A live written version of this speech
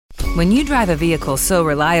When you drive a vehicle so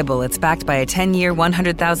reliable it's backed by a 10-year,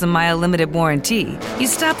 100,000-mile limited warranty, you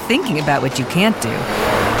stop thinking about what you can't do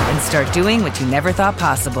and start doing what you never thought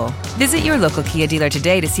possible. Visit your local Kia dealer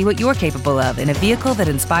today to see what you're capable of in a vehicle that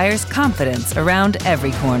inspires confidence around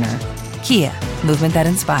every corner. Kia, movement that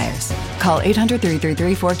inspires. Call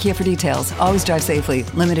 800-333-4KIA for details. Always drive safely.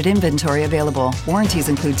 Limited inventory available. Warranties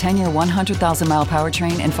include 10-year 100,000-mile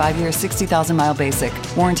powertrain and 5-year 60,000-mile basic.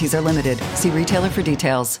 Warranties are limited. See retailer for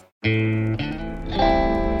details. From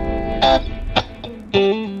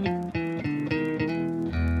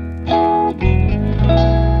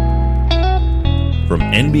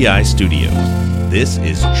NBI Studios, this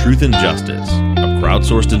is Truth and Justice, a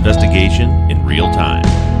crowdsourced investigation in real time.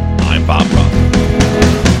 I'm Bob Ruff.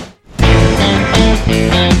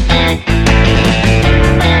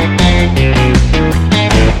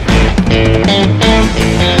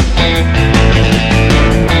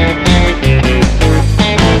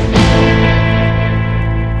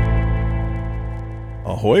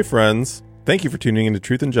 Ahoy, friends. Thank you for tuning into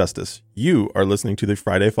Truth and Justice. You are listening to the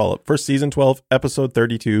Friday Follow-Up for Season 12, Episode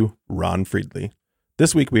 32, Ron Friedley.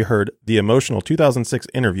 This week we heard the emotional 2006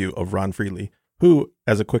 interview of Ron Friedley, who,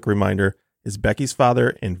 as a quick reminder, is Becky's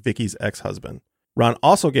father and Vicky's ex-husband. Ron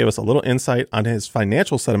also gave us a little insight on his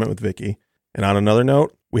financial settlement with Vicky. And on another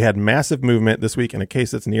note, we had massive movement this week in a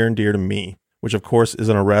case that's near and dear to me, which of course is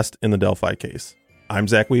an arrest in the Delphi case. I'm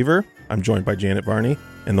Zach Weaver. I'm joined by Janet Varney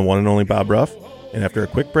and the one and only Bob Ruff. And after a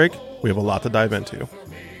quick break, we have a lot to dive into.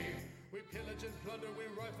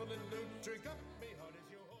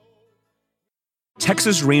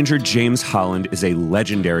 Texas Ranger James Holland is a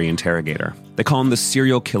legendary interrogator. They call him the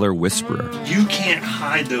serial killer whisperer. You can't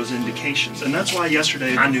hide those indications, and that's why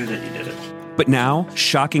yesterday I knew that he did it. But now,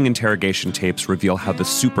 shocking interrogation tapes reveal how the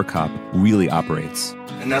super cop really operates.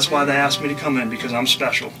 And that's why they asked me to come in, because I'm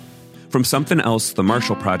special. From Something Else, The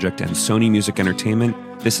Marshall Project, and Sony Music Entertainment,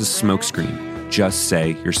 this is Smokescreen. Just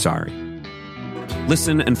say you're sorry.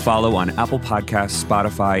 Listen and follow on Apple Podcasts,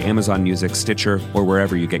 Spotify, Amazon Music, Stitcher, or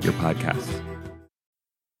wherever you get your podcasts.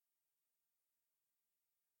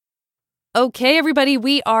 Okay, everybody,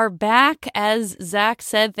 we are back. As Zach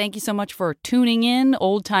said, thank you so much for tuning in,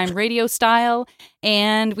 old-time radio style.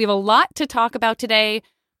 And we have a lot to talk about today.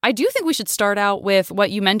 I do think we should start out with what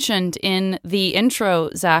you mentioned in the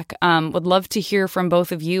intro, Zach. Would love to hear from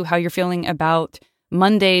both of you how you're feeling about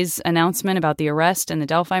Monday's announcement about the arrest and the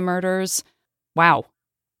Delphi murders. Wow.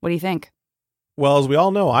 What do you think? Well, as we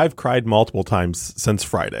all know, I've cried multiple times since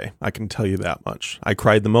Friday. I can tell you that much. I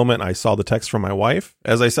cried the moment I saw the text from my wife.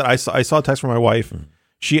 As I said, I saw a text from my wife.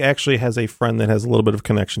 She actually has a friend that has a little bit of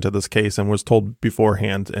connection to this case and was told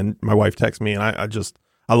beforehand. And my wife texted me, and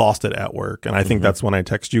I lost it at work. And I think that's when I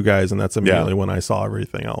text you guys, and that's immediately when I saw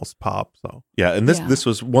everything else pop. So yeah, and this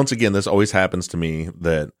was, once again, this always happens to me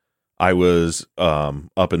that I was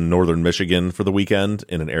up in northern Michigan for the weekend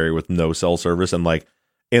in an area with no cell service, and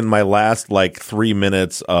in my last 3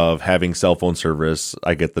 minutes of having cell phone service,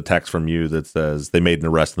 I get the text from you that says they made an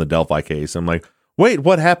arrest in the Delphi case. I'm like, wait,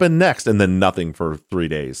 what happened next? And then nothing for 3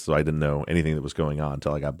 days, so I didn't know anything that was going on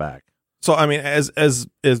until I got back. So I mean, as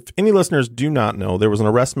if any listeners do not know, there was an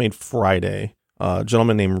arrest made Friday. A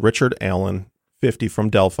gentleman named Richard Allen, 50, from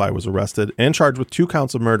Delphi, was arrested and charged with 2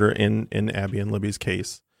 counts of murder in Abby and Libby's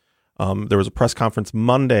case. There was a press conference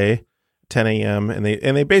Monday, 10 a.m., and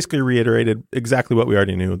they basically reiterated exactly what we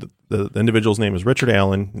already knew. The individual's name is Richard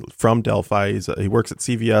Allen from Delphi. He works at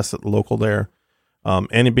CVS at the local there,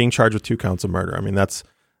 and being charged with 2 counts of murder. I mean, that's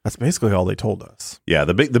basically all they told us. Yeah,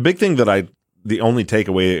 the big thing the only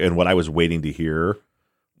takeaway and what I was waiting to hear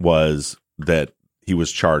was that he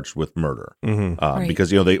was charged with murder. Right.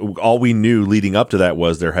 Because all we knew leading up to that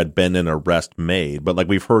was there had been an arrest made, but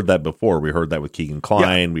we've heard that before. We heard that with Keegan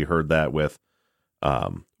Kline. Yeah. We heard that with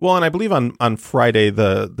well, and I believe on Friday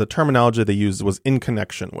the terminology they used was in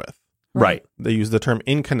connection with. Right. They used the term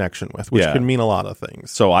in connection with, which could mean a lot of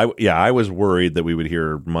things. So I was worried that we would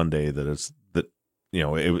hear Monday that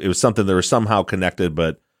it was something that was somehow connected,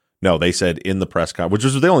 but no, they said in the press conference,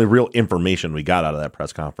 which was the only real information we got out of that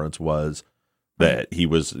press conference, was that he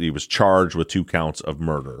was charged with 2 counts of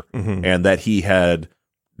murder, and that he had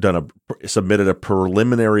submitted a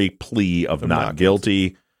preliminary plea of not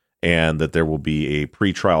guilty, and that there will be a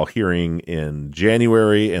pretrial hearing in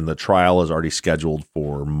January, and the trial is already scheduled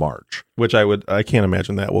for March. Which I can't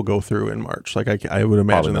imagine that will go through in March. I would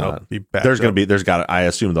imagine that'll be back. I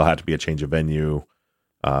assume there'll have to be a change of venue.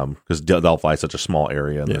 Because Delphi is such a small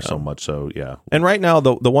area and there's so much. So yeah. And right now,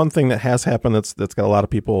 the one thing that has happened that's got a lot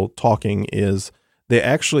of people talking is they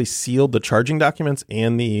actually sealed the charging documents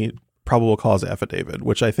and the probable cause affidavit,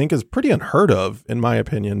 which I think is pretty unheard of in my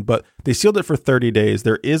opinion, but they sealed it for 30 days.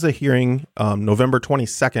 There is a hearing November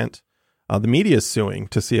 22nd. The media is suing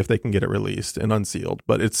to see if they can get it released and unsealed,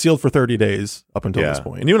 but it's sealed for 30 days up until this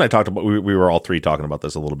point. And you and I talked about, we were all three talking about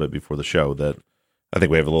this a little bit before the show, that I think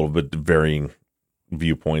we have a little bit varying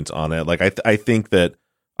viewpoints on it. Like, I think that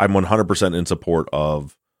I'm 100% in support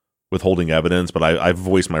of withholding evidence, but I've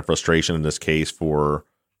voiced my frustration in this case for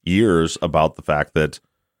years about the fact that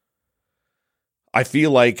I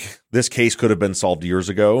feel like this case could have been solved years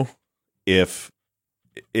ago if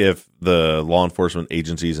the law enforcement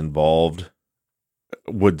agencies involved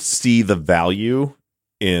would see the value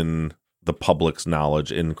in the public's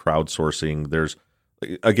knowledge in crowdsourcing. There's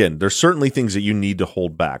certainly things that you need to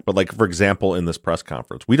hold back. But like, for example, in this press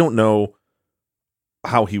conference, we don't know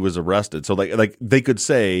how he was arrested. So like they could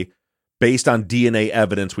say, based on DNA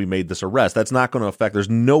evidence, we made this arrest. That's not going to affect, there's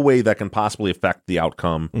no way that can possibly affect the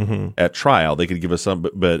outcome at trial. They could give us some,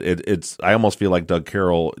 but it's, I almost feel like Doug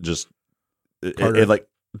Carroll just, like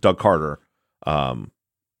Doug Carter,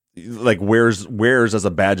 like wears as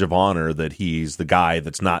a badge of honor that he's the guy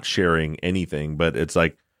that's not sharing anything. But it's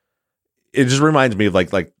like, it just reminds me of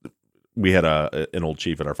like we had an old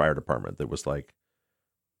chief in our fire department that was like,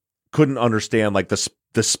 couldn't understand like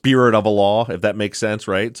the spirit of a law, if that makes sense,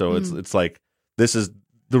 right? So it's like, this is,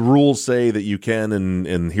 the rules say that you can,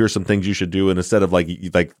 and here's some things you should do, and instead of like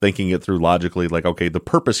thinking it through logically, like, okay, the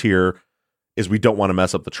purpose here is we don't want to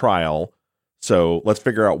mess up the trial. So let's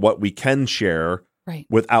figure out what we can share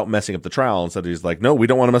without messing up the trial. Instead, he's like, no, we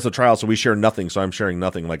don't want to mess up the trial, so we share nothing. So I'm sharing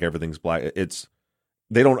nothing, like everything's black.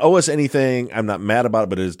 They don't owe us anything. I'm not mad about it,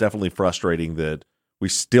 but it is definitely frustrating that we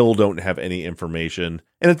still don't have any information.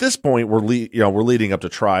 And at this point, we're leading up to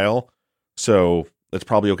trial, so that's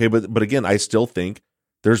probably okay. But again, I still think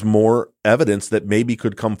there's more evidence that maybe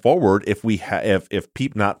could come forward if we if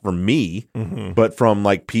people, not from me, but from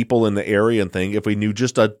like people in the area and thing, if we knew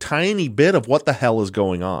just a tiny bit of what the hell is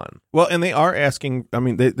going on. Well, and they are asking, I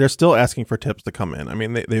mean, they're still asking for tips to come in. I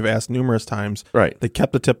mean, they've asked numerous times. Right. They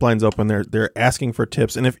kept the tip lines open. They're asking for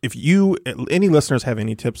tips. And if you, any listeners have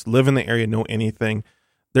any tips, live in the area, know anything,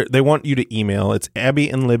 they want you to email. It's Abby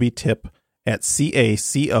and Libby tip at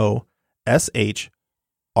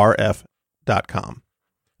CACOSHRF.com.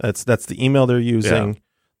 That's the email they're using.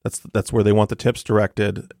 Yeah. That's where they want the tips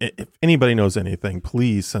directed. If anybody knows anything,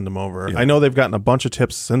 please send them over. Yeah. I know they've gotten a bunch of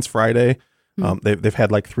tips since Friday. They've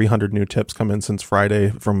had like 300 new tips come in since Friday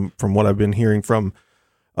from what I've been hearing from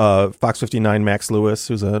Fox 59 Max Lewis,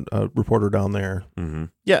 who's a reporter down there. Mm-hmm.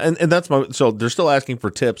 Yeah, and that's so they're still asking for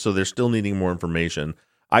tips, so they're still needing more information.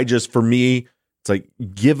 For me, it's like,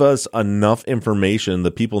 give us enough information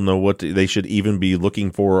that people know what they should even be looking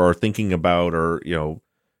for or thinking about, or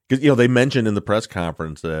because they mentioned in the press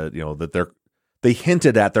conference that that they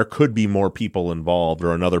hinted at there could be more people involved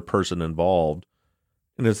or another person involved,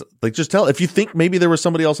 and it's like, just tell, if you think maybe there was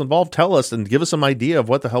somebody else involved, tell us and give us some idea of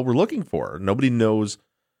what the hell we're looking for. Nobody knows.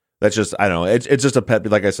 That's just, I don't know. It's just a pet.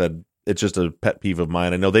 Like I said, it's just a pet peeve of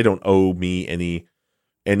mine. I know they don't owe me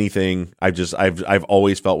anything. I've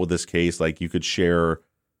always felt with this case, like you could share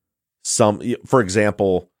some. For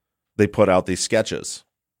example, they put out these sketches.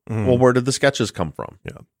 Well, where did the sketches come from?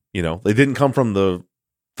 Yeah. They didn't come from the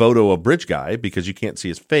photo of Bridge Guy because you can't see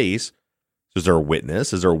his face. Is there a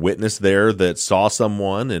witness? Is there a witness there that saw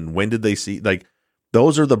someone? And when did they see? Like,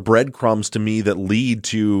 those are the breadcrumbs to me that lead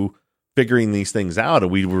to figuring these things out.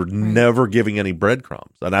 And we were never giving any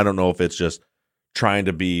breadcrumbs. And I don't know if it's just trying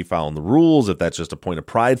to be following the rules, if that's just a point of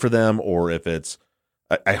pride for them, or if it's,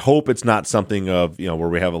 I hope it's not something of, where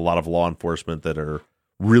we have a lot of law enforcement that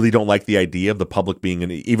really don't like the idea of the public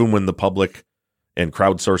being even when the public and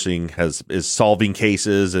crowdsourcing is solving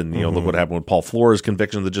cases, and look what happened with Paul Flores'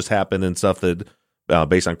 conviction that just happened and stuff that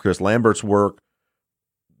based on Chris Lambert's work,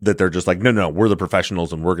 that they're just like, no, we're the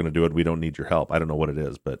professionals and we're going to do it. We don't need your help. I don't know what it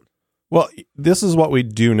is, but well, this is what we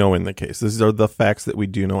do know in the case. These are the facts that we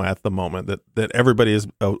do know at the moment that everybody is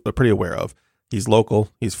pretty aware of. He's local.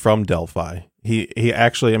 He's from Delphi. He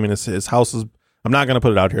actually, I mean, his house is, I'm not going to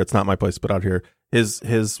put it out here. It's not my place to put out here.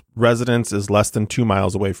 His residence is less than 2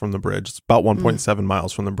 miles away from the bridge. It's about 1.7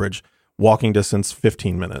 miles from the bridge. Walking distance,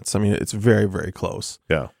 15 minutes. I mean, it's very, very close.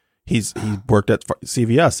 Yeah. He worked at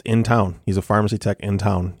CVS in town. He's a pharmacy tech in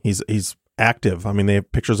town. He's active. I mean, they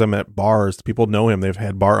have pictures of him at bars. People know him. They've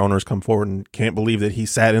had bar owners come forward and can't believe that he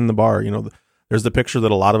sat in the bar. There's the picture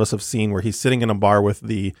that a lot of us have seen where he's sitting in a bar with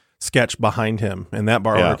the sketch behind him, and that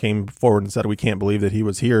bar owner came forward and said, we can't believe that he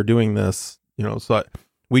was here doing this. So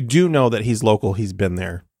we do know that he's local. He's been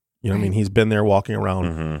there. I mean, he's been there walking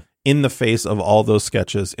around in the face of all those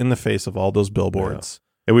sketches, in the face of all those billboards.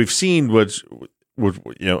 Yeah. And we've seen, which which,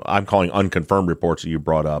 I'm calling unconfirmed reports that you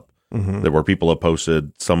brought up, that where people have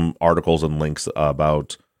posted some articles and links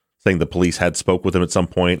about saying the police had spoke with him at some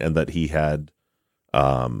point and that he had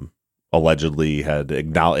allegedly had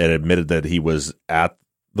admitted that he was at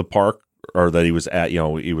the park, or that he was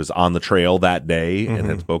he was on the trail that day and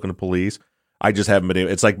had spoken to police. I just haven't been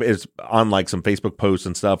able, it's on like some Facebook posts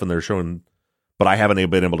and stuff, and they're showing, but I haven't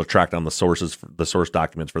been able to track down the source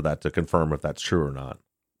documents for that to confirm if that's true or not.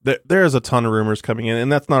 There's a ton of rumors coming in,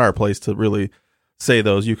 and that's not our place to really say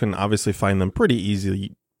those. You can obviously find them pretty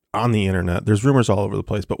easily on the internet. There's rumors all over the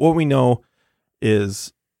place, but what we know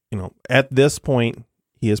is, at this point,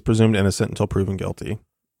 he is presumed innocent until proven guilty,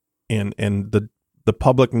 and the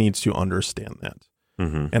public needs to understand that.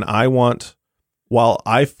 And while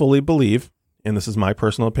I fully believe, and this is my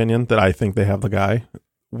personal opinion, that I think they have the guy,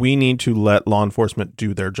 we need to let law enforcement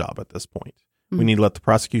do their job at this point. We need to let the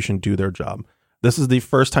prosecution do their job. This is the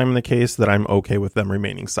first time in the case that I'm okay with them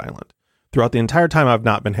remaining silent. Throughout the entire time, I've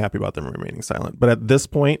not been happy about them remaining silent. But at this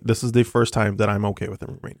point, this is the first time that I'm okay with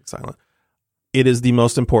them remaining silent. It is the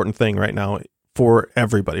most important thing right now for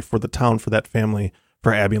everybody, for the town, for that family,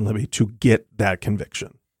 for Abby and Libby, to get that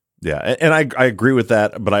conviction. Yeah, and I agree with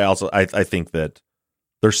that, but I also I think that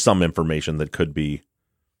there's some information that could be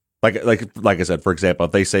like I said, for example,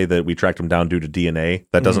 if they say that we tracked him down due to DNA,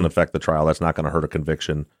 that doesn't affect the trial. That's not going to hurt a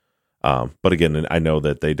conviction. But again, I know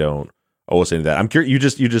that they don't owe us any of that. I'm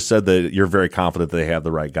curious. You just said that you're very confident they have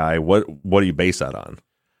the right guy. What do you base that on?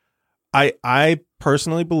 I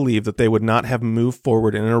personally believe that they would not have moved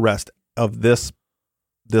forward in an arrest of this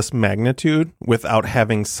magnitude without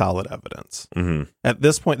having solid evidence. At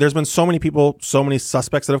this point, there's been so many people, so many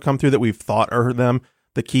suspects that have come through that we've thought are them.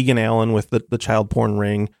 The Keegan Allen with the child porn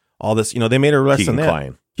ring, all this, they made an arrest in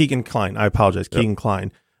that. Keegan Kline. I apologize. Yep. Keegan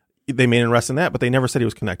Kline. They made an arrest in that, but they never said he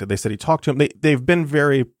was connected. They said he talked to him. They've been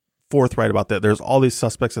very forthright about that. There's all these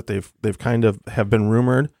suspects that they've kind of have been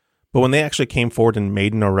rumored, but when they actually came forward and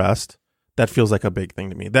made an arrest, that feels like a big thing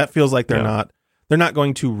to me. That feels like they're not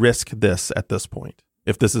going to risk this at this point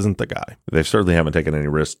if this isn't the guy. They certainly haven't taken any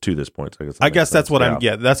risks to this point. So I guess that's what I'm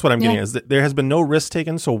getting at, is that there has been no risk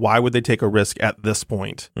taken. So why would they take a risk at this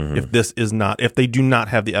point if if they do not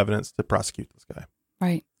have the evidence to prosecute this guy?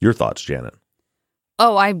 Right. Your thoughts, Janet?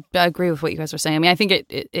 Oh, I agree with what you guys are saying. I mean, I think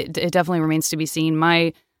it definitely remains to be seen.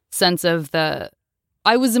 My sense of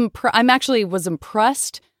I'm actually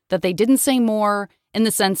impressed that they didn't say more, in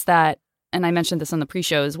the sense that, and I mentioned this on the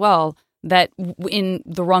pre-show as well, that in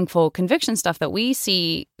the wrongful conviction stuff that we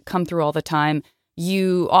see come through all the time,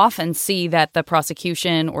 you often see that the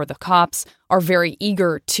prosecution or the cops are very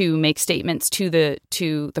eager to make statements to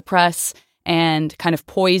the press and kind of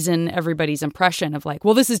poison everybody's impression of like,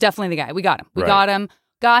 well, this is definitely the guy. We got him.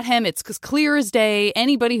 Got him. It's clear as day.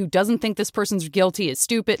 Anybody who doesn't think this person's guilty is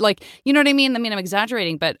stupid. Like, you know what I mean? I mean, I'm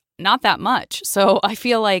exaggerating, but not that much. So I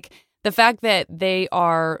feel like the fact that they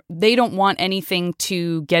don't want anything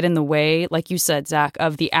to get in the way, like you said, Zach,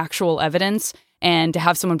 of the actual evidence, and to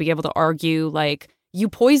have someone be able to argue like, you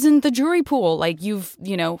poisoned the jury pool. Like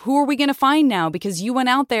who are we going to find now? Because you went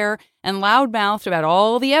out there and loudmouthed about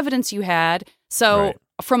all the evidence you had. So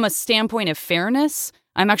from a standpoint of fairness,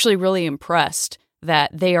 I'm actually really impressed that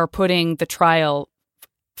they are putting the trial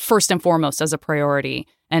first and foremost as a priority,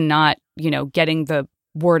 and not, getting the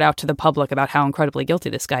word out to the public about how incredibly guilty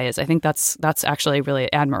this guy is. I think that's actually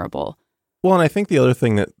really admirable. Well, and I think the other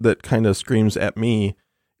thing that kind of screams at me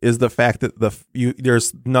is the fact that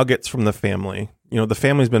there's nuggets from the family. The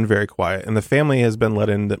family's been very quiet, and the family has been let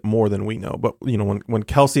in more than we know. But when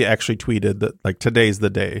Kelsey actually tweeted that like today's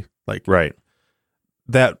the day, like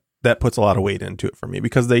that puts a lot of weight into it for me,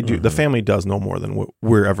 because they do. The family does know more than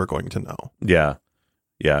we're ever going to know. Yeah,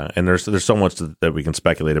 and there's so much that we can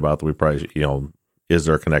speculate about that we probably is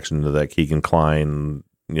there a connection to that Keegan Kline?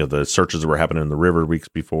 The searches that were happening in the river weeks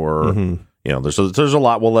before. There's a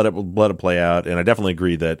lot. We'll let it play out, and I definitely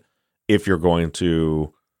agree that if you're going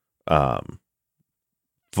to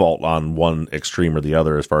fault on one extreme or the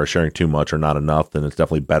other as far as sharing too much or not enough, then it's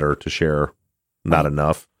definitely better to share not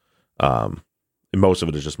enough. And most of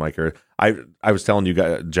it is just my character. I was telling you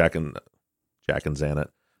guys, Jack and Zanet.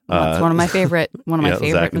 That's one of my favorite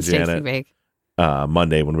mistakes we make.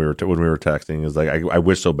 Monday when we were texting, is like I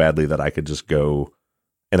wish so badly that I could just go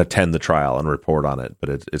and attend the trial and report on it, but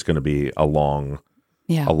it's going to be a long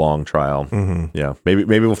trial. Yeah,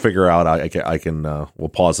 maybe we'll figure out. I can we'll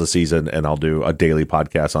pause the season and I'll do a daily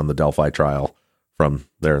podcast on the Delphi trial from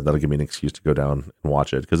there. That'll give me an excuse to go down and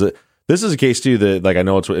watch it, because this is a case too that, like, I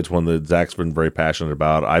know it's one that Zach's been very passionate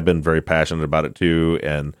about. I've been very passionate about it too,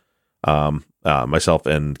 and myself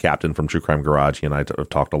and Captain from True Crime Garage, he and I have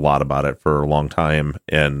talked a lot about it for a long time,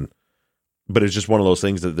 and but it's just one of those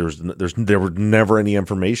things that there were never any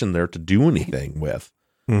information there to do anything with,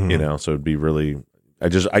 so it'd be really, I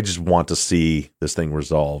just want to see this thing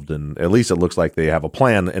resolved. And at least it looks like they have a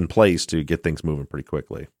plan in place to get things moving pretty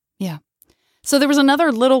quickly. Yeah. So there was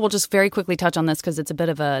another we'll just very quickly touch on this because it's a bit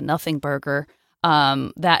of a nothing burger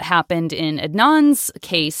that happened in Adnan's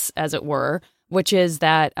case, as it were, which is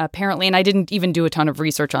that apparently, and I didn't even do a ton of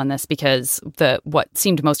research on this because what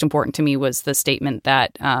seemed most important to me was the statement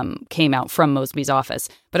that came out from Mosby's office.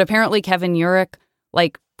 But apparently Kevin Urich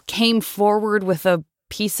came forward with a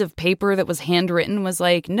piece of paper that was handwritten, was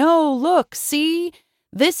like, no, look, see,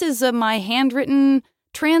 this is my handwritten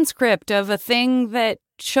transcript of a thing that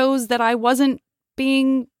shows that I wasn't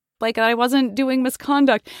doing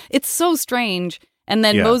misconduct. It's so strange. And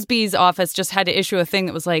then Mosby's office just had to issue a thing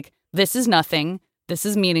that was like, this is nothing. This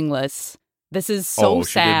is meaningless. This is so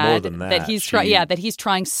sad that he's that he's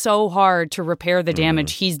trying so hard to repair the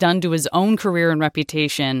damage he's done to his own career and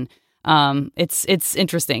reputation. It's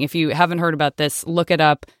interesting. If you haven't heard about this, look it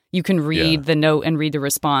up. You can read the note and read the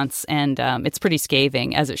response, and it's pretty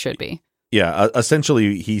scathing, as it should be. Yeah,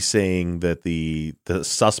 essentially, he's saying that the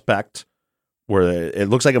suspect, where it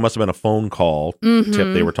looks like it must have been a phone call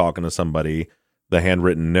tip, they were talking to somebody. The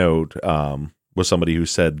handwritten note was somebody who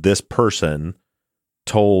said this person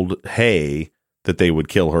told Hay that they would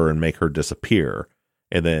kill her and make her disappear.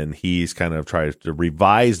 And then he's kind of tried to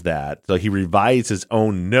revise that. So he revised his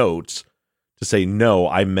own notes to say, no,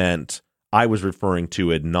 I was referring to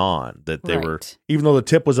Adnan, that they were, even though the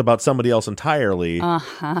tip was about somebody else entirely,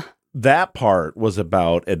 that part was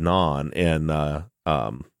about Adnan. And I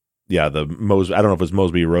don't know if it was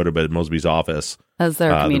Mosby who wrote it, but Mosby's office. As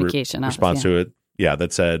their communication response to it. Yeah,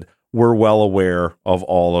 that said, we're well aware of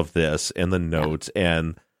all of this in the notes,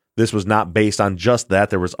 and this was not based on just that.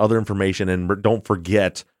 There was other information, and don't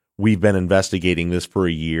forget, we've been investigating this for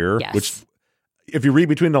a year, which, if you read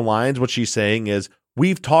between the lines, what she's saying is,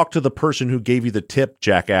 we've talked to the person who gave you the tip,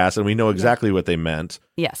 jackass, and we know exactly what they meant.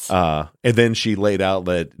 Yes. And then she laid out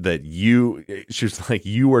she was like,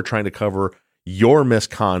 you were trying to cover your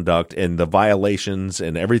misconduct and the violations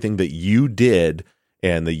and everything that you did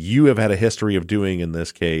and that you have had a history of doing in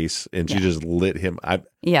this case. And she just lit him.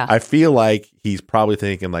 I feel like he's probably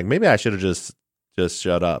thinking maybe I should have just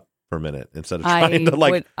shut up for a minute instead of trying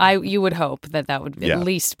to you would hope that would at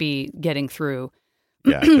least be getting through.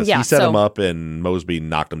 Yeah. He set him up and Mosby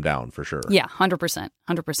knocked him down for sure. Yeah.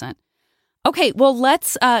 100%. Okay, well,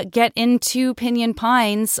 let's get into Pinyon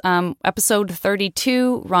Pines, episode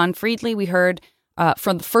 32, Ron Friedley. We heard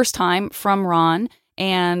for the first time from Ron,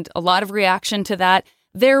 and a lot of reaction to that.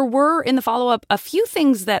 There were, in the follow-up, a few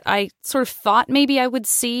things that I sort of thought maybe I would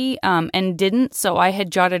see and didn't, so I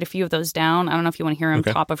had jotted a few of those down. I don't know if you want to hear them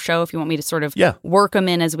top of show, if you want me to sort of work them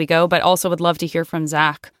in as we go, but also would love to hear from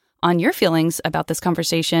Zach on your feelings about this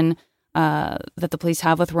conversation that the police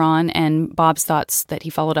have with Ron and Bob's thoughts that he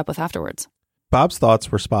followed up with afterwards. Bob's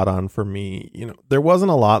thoughts were spot on for me. There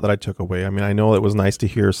wasn't a lot that I took away. I mean, I know it was nice to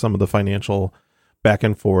hear some of the financial back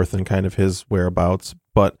and forth and kind of his whereabouts,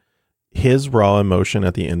 but his raw emotion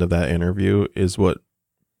at the end of that interview is what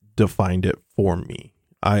defined it for me.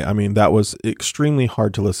 I mean, that was extremely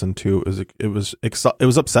hard to listen to. It was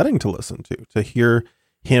upsetting to listen to hear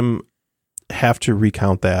him have to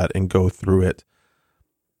recount that and go through it.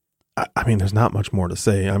 I mean, there's not much more to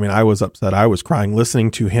say. I mean, I was upset. I was crying listening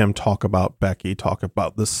to him talk about Becky, talk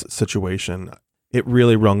about this situation. It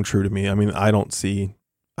really rung true to me. I mean, I don't see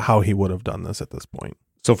how he would have done this at this point.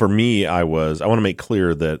 So for me, I want to make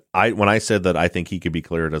clear that when I said that I think he could be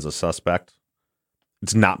cleared as a suspect,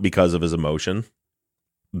 it's not because of his emotion.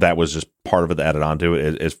 That was just part of it that added on to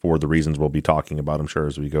it is for the reasons we'll be talking about, I'm sure,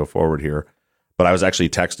 as we go forward here. But I was actually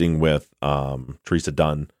texting with Teresa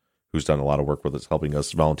Dunn, who's done a lot of work with us, helping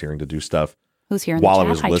us, volunteering to do stuff. Who's here while I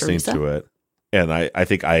was listening to it, and I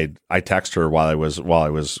think I texted her while I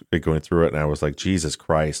was going through it, and I was like, Jesus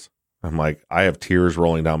Christ! I'm like, I have tears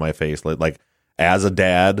rolling down my face. Like as a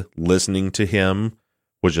dad, listening to him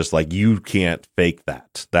was just like, you can't fake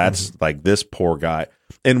that. That's like this poor guy.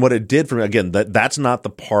 And what it did for me, again, that's not the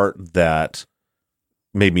part that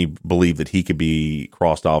made me believe that he could be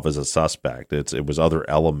crossed off as a suspect. It was other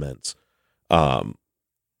elements. But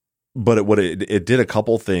it did a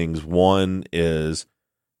couple things. One is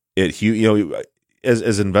as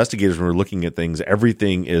investigators, when we're looking at things,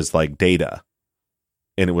 everything is like data.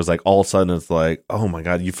 And it was like, all of a sudden it's like, oh my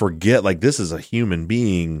God, you forget, like, this is a human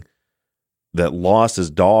being that lost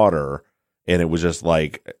his daughter. And it was just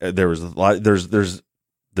like, there was a lot,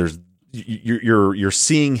 you're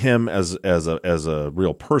seeing him as a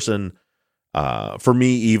real person. For me,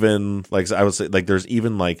 even like I would say, like, there's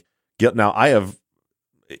even like, now I have,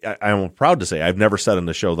 I'm proud to say I've never said in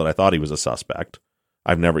the show that I thought he was a suspect.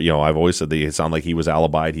 I've never, I've always said that it sounded like he was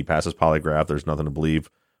alibied. He passes polygraph. There's nothing to believe.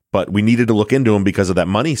 But we needed to look into him because of that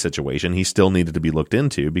money situation. He still needed to be looked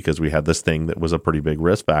into because we had this thing that was a pretty big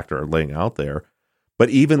risk factor laying out there. But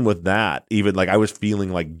even with that, even like I was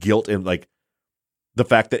feeling like guilt and like the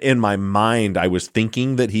fact that in my mind I was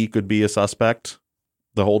thinking that he could be a suspect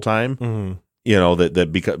the whole time. Mm-hmm.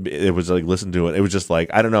 That because it was like listen to it. It was just like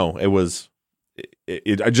I don't know. It was.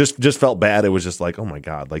 I just felt bad. It was just like, oh my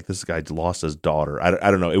God, like this guy lost his daughter.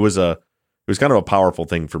 I don't know. It was kind of a powerful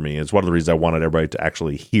thing for me. It's one of the reasons I wanted everybody to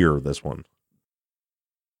actually hear this one.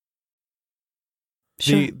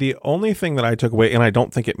 Sure. The only thing that I took away, and I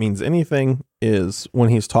don't think it means anything, is when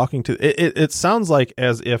he's talking to it sounds like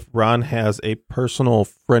as if Ron has a personal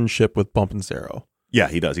friendship with Bump and Zero. Yeah,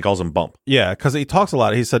 he does. He calls him Bump. Yeah, because he talks a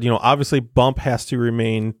lot. He said, obviously Bump has to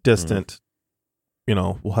remain distant. Mm-hmm.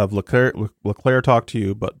 We'll have Leclerc talk to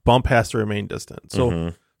you, but Bump has to remain distant.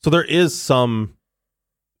 So, so there is some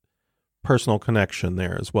personal connection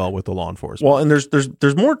there as well with the law enforcement. Well, and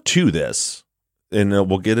there's more to this, and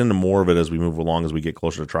we'll get into more of it as we move along, as we get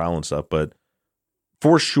closer to trial and stuff. But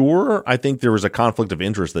for sure, I think there was a conflict of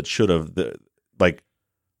interest that should have, like,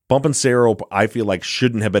 Bump and Sarah, I feel like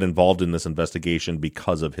shouldn't have been involved in this investigation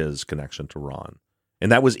because of his connection to Ron,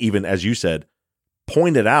 and that was even, as you said,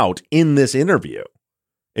 pointed out in this interview.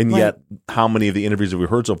 And yet, how many of the interviews that we've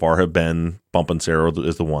heard so far have been Bump and Sarah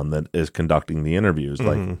is the one that is conducting the interviews?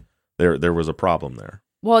 Mm-hmm. Like, there was a problem there.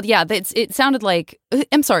 Well, yeah, it sounded like.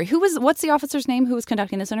 I'm sorry. What's the officer's name who was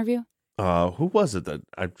conducting this interview? Who was it that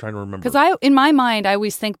I'm trying to remember? Because in my mind, I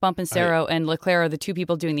always think Bump and Sarah and Leclerc are the two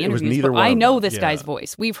people doing the interviews. But I know this guy's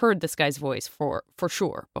voice. We've heard this guy's voice for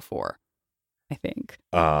sure before. I think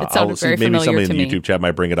it sounded very familiar to me. Maybe somebody in the YouTube chat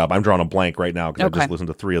might bring it up. I'm drawing a blank right now because I just listened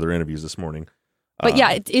to 3 other interviews this morning. But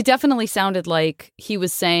yeah, it definitely sounded like he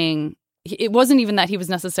was saying, it wasn't even that he was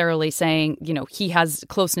necessarily saying, he has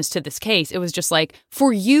closeness to this case. It was just like,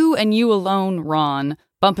 for you and you alone, Ron,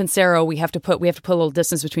 Bump and Sarah, we have to put a little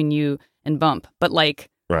distance between you and Bump. But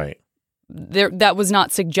like, right. That was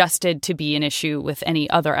not suggested to be an issue with any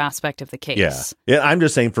other aspect of the case. Yeah. I'm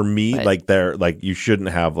just saying for me, you shouldn't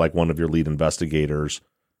have like one of your lead investigators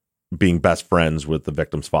being best friends with the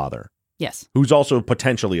victim's father. Yes. Who's also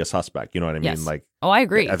potentially a suspect. You know what I mean? Yes. Like, I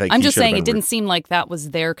agree. I'm just saying it didn't seem seem like that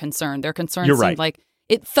was their concern. Their concern You're seemed right. like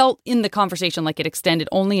it felt in the conversation like it extended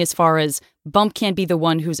only as far as Bump can't be the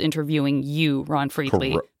one who's interviewing you, Ron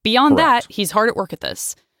Friedley. Beyond Correct. that, he's hard at work at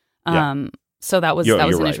this. So that was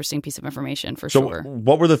an interesting piece of information for sure.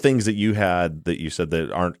 What were the things that you had that you said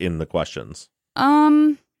that aren't in the questions?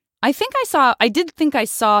 I did think I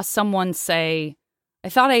saw someone say, I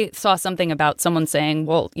thought I saw something about someone saying,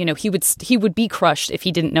 well, he would be crushed if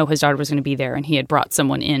he didn't know his daughter was going to be there and he had brought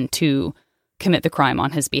someone in to commit the crime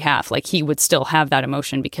on his behalf. Like he would still have that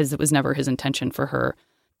emotion because it was never his intention for her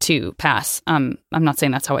to pass. I'm not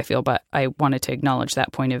saying that's how I feel, but I wanted to acknowledge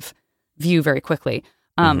that point of view very quickly.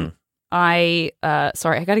 Sorry, I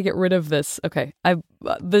got to get rid of this. Okay.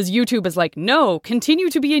 This YouTube is like, no, continue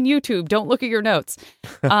to be in YouTube. Don't look at your notes.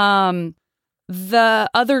 The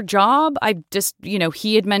other job,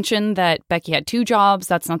 he had mentioned that Becky had 2 jobs.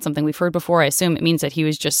 That's not something we've heard before. I assume it means that he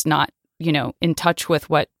was just not, in touch with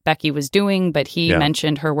what Becky was doing. But he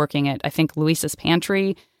mentioned her working at, I think, Luisa's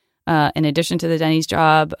Pantry, in addition to the Denny's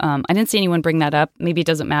job. I didn't see anyone bring that up. Maybe it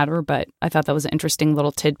doesn't matter, but I thought that was an interesting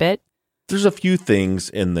little tidbit. There's a few things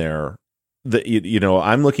in there that,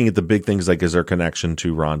 I'm looking at the big things, like, is there connection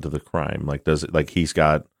to Ron to the crime? Like,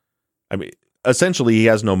 essentially, he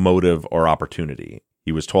has no motive or opportunity.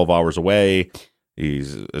 He was 12 hours away.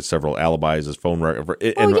 He's several alibis, his phone record,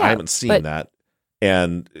 and I haven't seen that.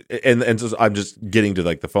 And so I'm just getting to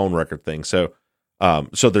like the phone record thing. So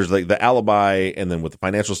there's like the alibi, and then with the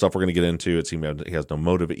financial stuff we're going to get into, it seems he has no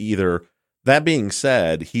motive either. That being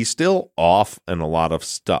said, he's still off in a lot of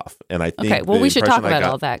stuff, and I think we should talk about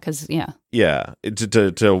all that because to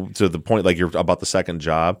the point, like you're about the second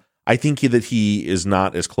job. I think that he is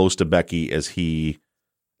not as close to Becky as he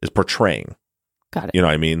is portraying. Got it. You know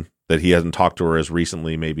what I mean? That he hasn't talked to her as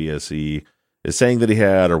recently maybe as he is saying that he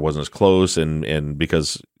had, or wasn't as close, and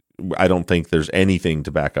because I don't think there's anything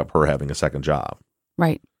to back up her having a second job.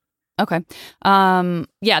 Right. Okay.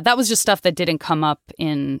 That was just stuff that didn't come up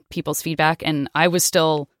in people's feedback, and I was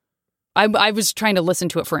still... I was trying to listen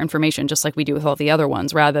to it for information, just like we do with all the other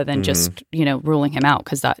ones, rather than just, ruling him out,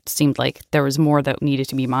 because that seemed like there was more that needed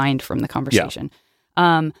to be mined from the conversation.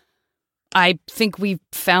 Yeah. I think we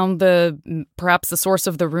found perhaps the source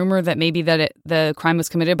of the rumor that maybe the crime was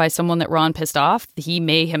committed by someone that Ron pissed off. He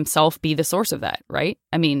may himself be the source of that, right?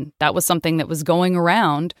 I mean, that was something that was going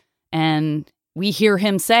around, and we hear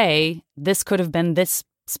him say this could have been this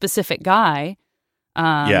specific guy.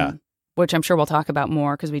 Which I'm sure we'll talk about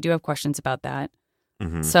more because we do have questions about that.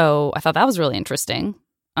 Mm-hmm. So I thought that was really interesting.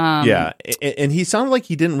 And he sounded like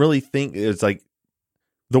he didn't really think. It's like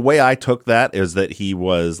the way I took that is that he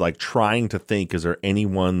was like trying to think, is there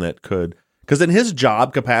anyone that could? Because in his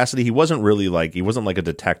job capacity, he wasn't like a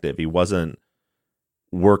detective. He wasn't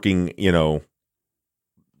working,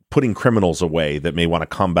 putting criminals away that may want to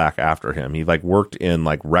come back after him. He like worked in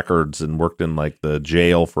like records and worked in like the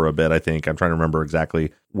jail for a bit, I think. I'm trying to remember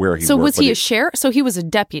exactly where he worked. So was he a sheriff? So he was a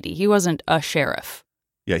deputy. He wasn't a sheriff.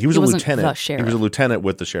 Yeah, he was a lieutenant. He was a lieutenant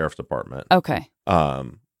with the sheriff's department. Okay.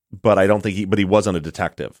 But I don't think he wasn't a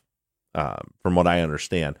detective, from what I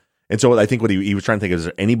understand. And so I think what he was trying to think is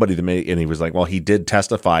there anybody that may, and he was like, well, he did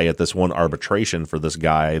testify at this one arbitration for this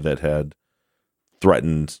guy that had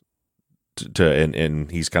threatened to and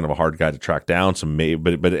he's kind of a hard guy to track down. So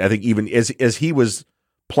maybe, but I think even as he was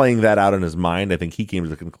playing that out in his mind, I think he came to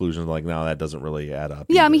the conclusion like, no, that doesn't really add up.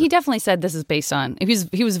 Yeah, either. I mean, he definitely said this is based on.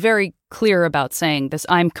 He was very clear about saying this.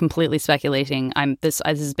 I'm completely speculating. This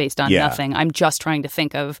is based on nothing. I'm just trying to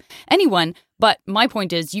think of anyone. But my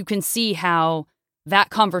point is, you can see how that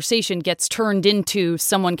conversation gets turned into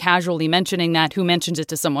someone casually mentioning that, who mentions it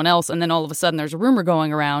to someone else, and then all of a sudden there's a rumor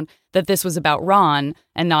going around that this was about Ron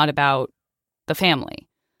and not about the family.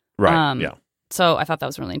 Right. Yeah. So I thought that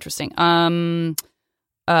was really interesting.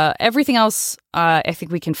 Everything else, I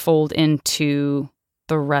think we can fold into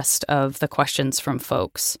the rest of the questions from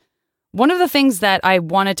folks. One of the things that I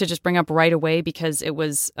wanted to just bring up right away, because it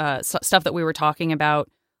was stuff that we were talking about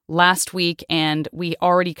last week and we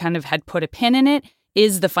already kind of had put a pin in it,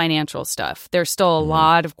 is the financial stuff. There's still a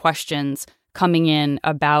lot of questions coming in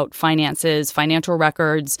about finances, financial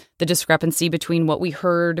records, the discrepancy between what we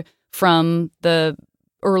heard from the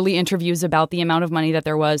early interviews about the amount of money that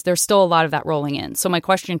there was. There's still a lot of that rolling in. So my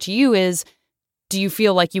question to you is, do you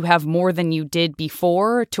feel like you have more than you did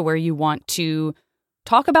before to where you want to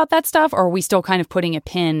talk about that stuff? Or are we still kind of putting a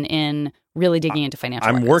pin in really digging into financial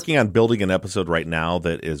records? Working on building an episode right now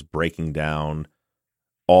that is breaking down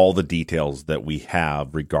all the details that we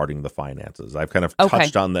have regarding the finances. I've kind of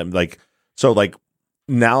touched on them. So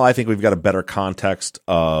now I think we've got a better context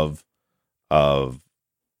of kind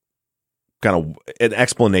of an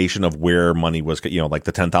explanation of where money was, like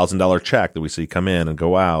the $10,000 check that we see come in and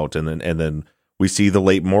go out. And then we see the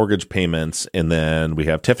late mortgage payments. And then we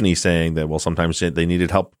have Tiffany saying that, well, sometimes they needed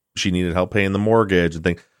help. She needed help paying the mortgage and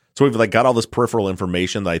things. So we've got all this peripheral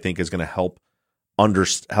information that I think is going to help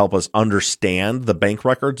us understand the bank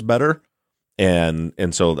records better. And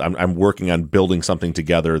so I'm working on building something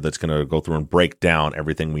together that's going to go through and break down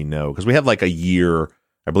everything we know. Because we have like a year,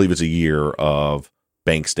 I believe it's a year of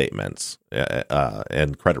bank statements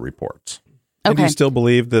and credit reports. Okay. Do you still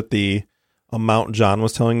believe that the amount John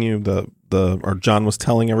was telling you, or John was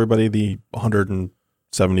telling everybody, the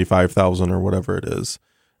 $175,000 or whatever it is?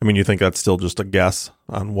 I mean, you think that's still just a guess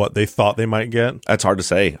on what they thought they might get? That's hard to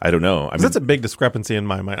say. I don't know. That's a big discrepancy in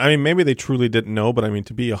my mind. I mean, maybe they truly didn't know, but I mean,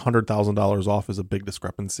 to be $100,000 off is a big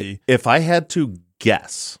discrepancy. If I had to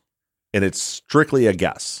guess, and it's strictly a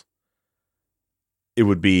guess, it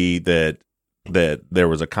would be that there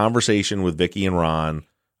was a conversation with Vicky and Ron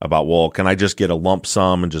about, well, can I just get a lump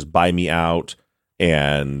sum and just buy me out?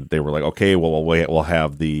 And they were like, okay, well, we'll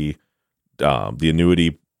have the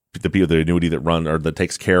annuity, the annuity that run or that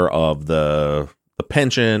takes care of the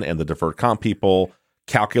pension and the deferred comp people,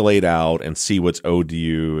 calculate out and see what's owed to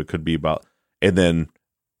you. It could be about, and then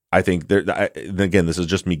I think again, this is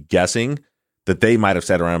just me guessing, that they might have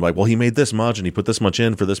sat around like, well, he made this much and he put this much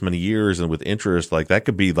in for this many years, and with interest, like that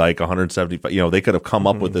could be like 175. They could have come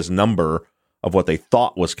up with this number of what they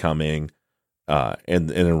thought was coming,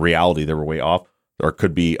 and in reality, they were way off. Or it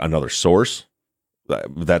could be another source.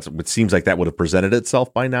 It seems like that would have presented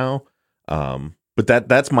itself by now. But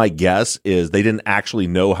that's my guess, is they didn't actually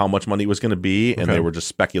know how much money it was going to be, and they were just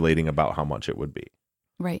speculating about how much it would be.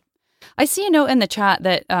 Right. I see a note in the chat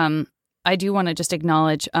that I do want to just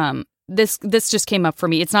acknowledge. This just came up for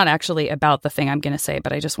me. It's not actually about the thing I'm going to say,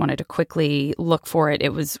 but I just wanted to quickly look for it.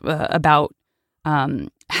 It was about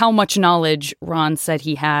how much knowledge Ron said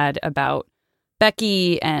he had about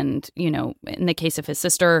Becky, and, in the case of his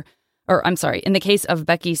sister, in the case of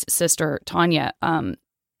Becky's sister, Tanya, and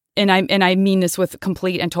I mean this with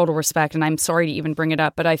complete and total respect, and I'm sorry to even bring it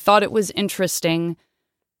up, but I thought it was interesting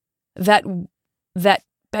that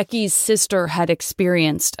Becky's sister had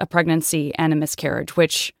experienced a pregnancy and a miscarriage,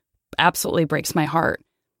 which absolutely breaks my heart.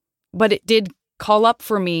 But it did call up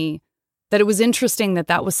for me that it was interesting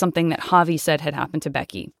that was something that Javi said had happened to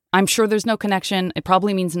Becky. I'm sure there's no connection. It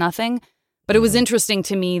probably means nothing. But it was interesting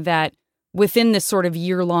to me that within this sort of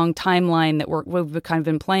year-long timeline that we've kind of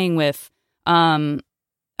been playing with, I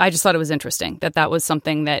just thought it was interesting that was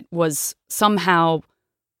something that was somehow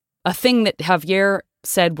a thing that Javier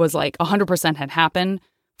said was like 100% had happened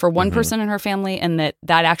for one person in her family, and that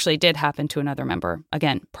actually did happen to another member.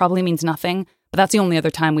 Again, probably means nothing, but that's the only other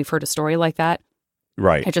time we've heard a story like that.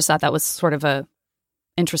 Right. I just thought that was sort of a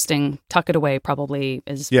interesting tuck it away, probably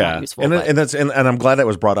is more useful. And I'm glad that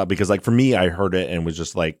was brought up, because like for me, I heard it and was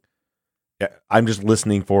just like, I'm just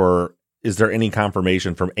listening for, is there any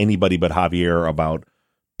confirmation from anybody but Javier about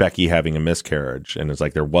Becky having a miscarriage? And it's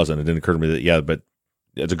like, there wasn't. It didn't occur to me that, but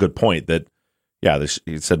it's a good point that,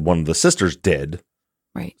 he said one of the sisters did.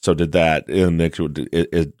 Right. So did that, and it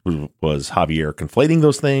was Javier conflating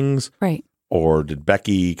those things? Right. Or did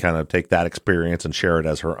Becky kind of take that experience and share it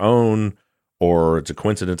as her own? Or it's a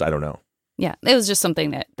coincidence? I don't know. Yeah. It was just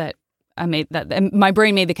something that I made, that my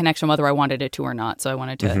brain made the connection whether I wanted it to or not. So I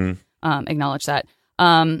wanted to acknowledge that.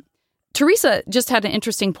 Teresa just had an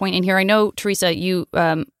interesting point in here. I know, Teresa, you,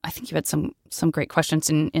 I think you had some great questions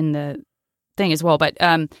in the thing as well. But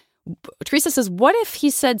Teresa says, what if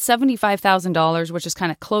he said $75,000, which is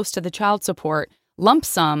kind of close to the child support lump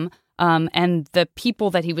sum, and the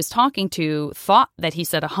people that he was talking to thought that he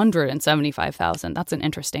said $175,000? That's an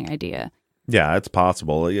interesting idea. Yeah, it's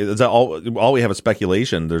possible. It's all we have is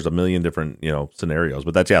speculation. There's a million different scenarios,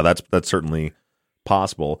 but that's certainly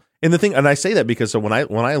possible. And the thing, and I say that because when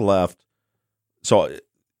I left, so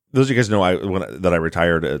those of you guys know that I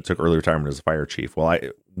retired, took early retirement as a fire chief. Well,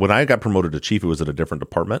 when I got promoted to chief, it was at a different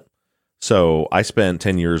department. So I spent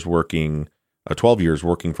 12 years working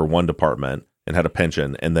for one department and had a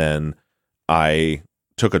pension, and then I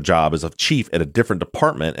took a job as a chief at a different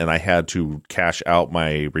department, and I had to cash out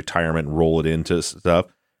my retirement and roll it into stuff.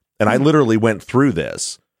 And I literally went through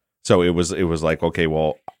this. So it was like, okay,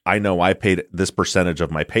 well, I know I paid this percentage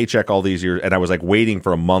of my paycheck all these years, and I was like waiting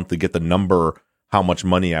for a month to get the number, how much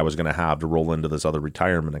money I was going to have to roll into this other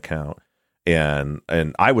retirement account. And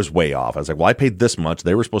I was way off. I was like, well, I paid this much.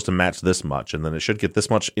 They were supposed to match this much, and then it should get this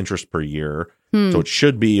much interest per year. So it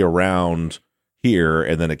should be around here.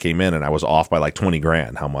 And then it came in, and I was off by like 20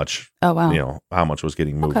 grand. How much? Oh, wow. How much was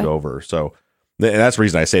getting moved over. So and that's the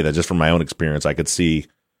reason I say that, just from my own experience, I could see,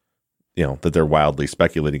 that they're wildly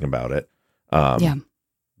speculating about it.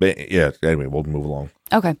 But yeah, anyway, we'll move along.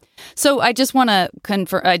 Okay. So I just want to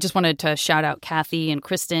I just wanted to shout out Kathy and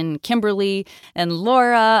Kristen, Kimberly and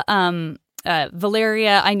Laura,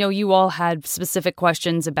 Valeria. I know you all had specific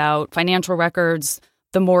questions about financial records,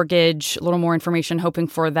 the mortgage, a little more information, hoping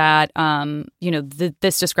for that,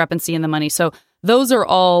 this discrepancy in the money. So those are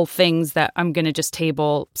all things that I'm going to just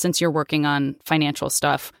table, since you're working on financial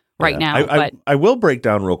stuff right now. But I will break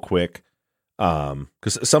down real quick,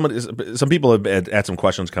 because some people have had some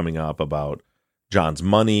questions coming up about John's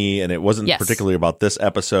money, and it wasn't particularly about this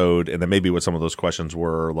episode. And then maybe what some of those questions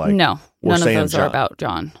were like. No, none of those are about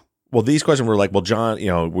John. Well, these questions were like, well, John,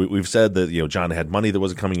 we've said that, John had money that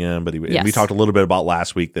wasn't coming in, but we talked a little bit about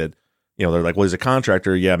last week that, they're like, well, he's a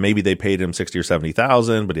contractor. Yeah, maybe they paid him 60 or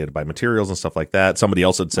 70,000, but he had to buy materials and stuff like that. Somebody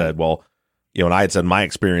else had said, well, and I had said my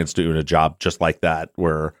experience doing a job just like that,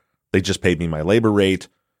 where they just paid me my labor rate.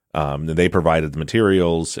 And they provided the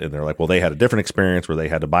materials, and they're like, well, they had a different experience where they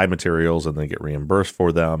had to buy materials and they get reimbursed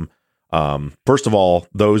for them. First of all,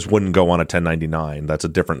 those wouldn't go on a 1099. That's a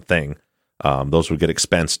different thing. Those would get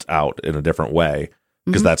expensed out in a different way,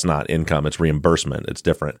 because that's not income. It's reimbursement. It's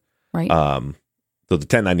different. Right. So the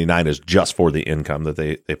 1099 is just for the income that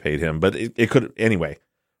they paid him. But it could, anyway,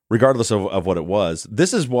 regardless of what it was,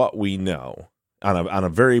 this is what we know on a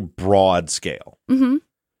very broad scale. Mm-hmm.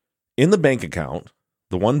 In the bank account,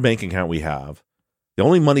 the one bank account we have, the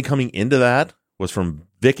only money coming into that was from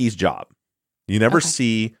Vicky's job. You never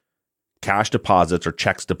see cash deposits or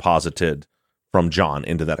checks deposited from John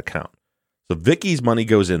into that account. So Vicky's money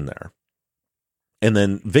goes in there. And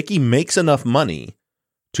then Vicky makes enough money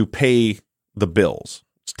to pay the bills.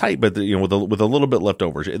 It's tight, but with a little bit left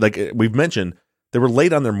over. Like we've mentioned, they were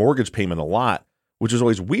late on their mortgage payment a lot, which was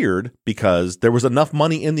always weird, because there was enough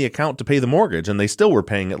money in the account to pay the mortgage, and they still were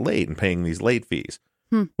paying it late and paying these late fees.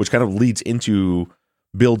 Which kind of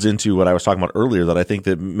builds into what I was talking about earlier, that I think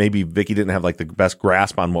that maybe Vicky didn't have like the best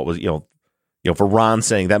grasp on what was, for Ron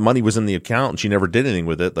saying that money was in the account and she never did anything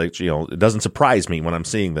with it. Like, it doesn't surprise me when I'm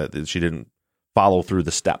seeing that she didn't follow through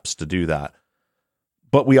the steps to do that.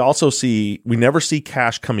 But we never see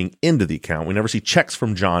cash coming into the account. We never see checks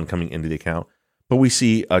from John coming into the account, but we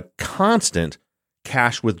see a constant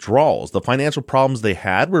cash withdrawals. The financial problems they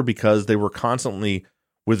had were because they were constantly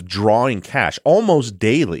withdrawing cash almost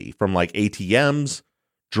daily from like ATMs,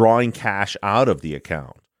 drawing cash out of the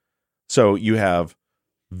account. So you have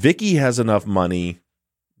Vicky has enough money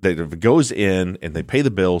that if it goes in and they pay the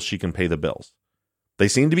bills, she can pay the bills. They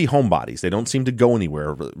seem to be homebodies. They don't seem to go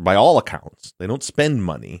anywhere by all accounts. They don't spend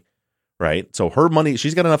money, right? So her money,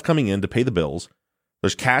 she's got enough coming in to pay the bills.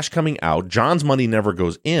 There's cash coming out. John's money never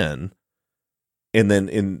goes in. And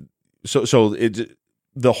then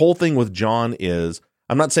the whole thing with John is,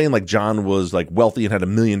 I'm not saying like John was like wealthy and had $1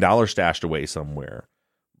 million stashed away somewhere.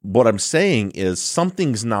 What I'm saying is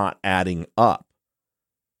something's not adding up.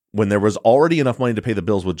 When there was already enough money to pay the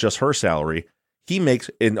bills with just her salary, he makes,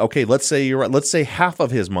 and okay, let's say you're right. Let's say half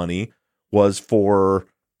of his money was for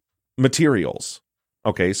materials.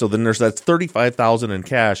 Okay, so then that's $35,000 in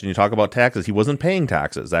cash, and you talk about taxes. He wasn't paying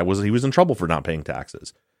taxes. He was in trouble for not paying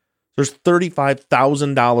taxes. There's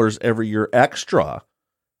 $35,000 every year extra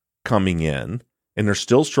coming in, and they're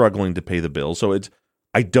still struggling to pay the bills. So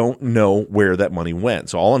I don't know where that money went.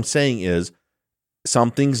 So all I'm saying is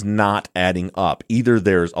something's not adding up. Either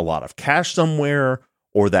there's a lot of cash somewhere,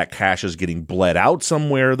 or that cash is getting bled out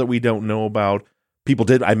somewhere that we don't know about.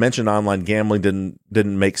 I mentioned online gambling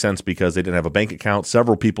didn't make sense because they didn't have a bank account.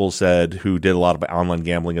 Several people said who did a lot of online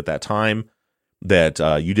gambling at that time that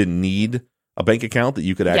you didn't need a bank account, that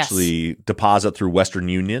you could actually deposit through Western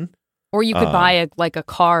Union. Or you could buy a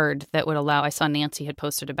card that would allow, I saw Nancy had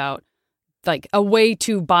posted about like a way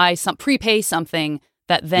to prepay something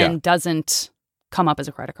that then doesn't come up as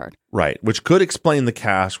a credit card. Right, which could explain the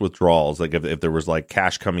cash withdrawals. Like if there was like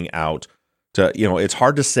cash coming out to, it's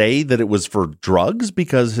hard to say that it was for drugs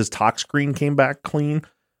because his tox screen came back clean.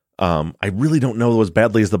 I really don't know as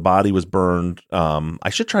badly as the body was burned. I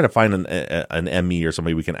should try to find an ME or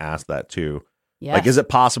somebody we can ask that too. Yes. Like, is it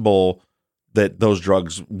possible that those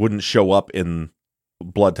drugs wouldn't show up in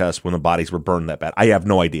blood tests when the bodies were burned that bad? I have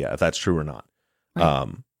no idea if that's true or not. Right.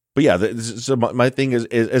 But yeah, so my thing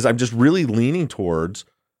is I'm just really leaning towards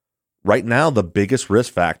right now the biggest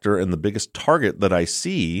risk factor and the biggest target that I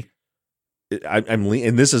see.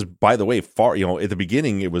 And this is, by the way, far, at the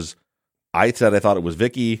beginning I said I thought it was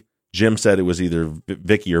Vicky. Jim said it was either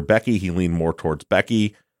Vicky or Becky. He leaned more towards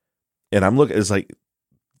Becky. And I'm looking, it's like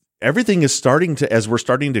everything is as we're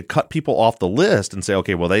starting to cut people off the list and say,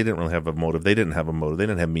 okay, well, they didn't really have a motive. They didn't have a motive. They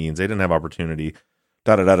didn't have means. They didn't have opportunity.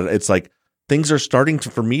 It's like things are starting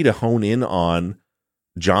for me to hone in on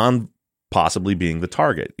John possibly being the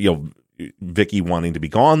target. Vicky wanting to be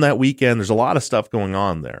gone that weekend. There's a lot of stuff going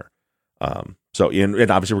on there. And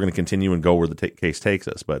obviously we're going to continue and go where the case takes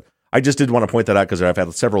us. But I just did want to point that out because I've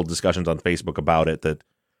had several discussions on Facebook about it.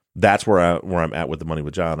 That's where I'm at with the money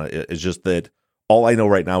with John. It's just that all I know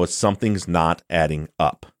right now is something's not adding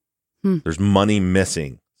up. There's money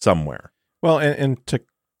missing somewhere. Well, and to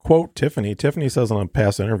quote Tiffany says in a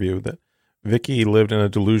past interview that Vicky lived in a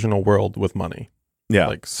delusional world with money.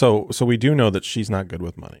 Yeah. So we do know that she's not good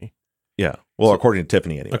with money. Yeah. Well, according to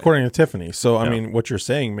Tiffany anyway. According to Tiffany. So, I mean, what you're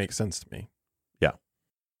saying makes sense to me. Yeah.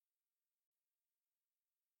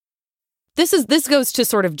 This goes to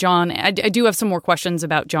sort of John. I do have some more questions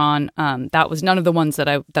about John. That was none of the ones that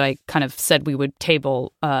I kind of said we would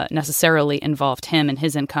table necessarily involved him and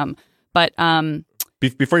his income. But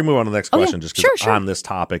before you move on to the next question, just because sure. on this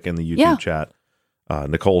topic in the YouTube chat,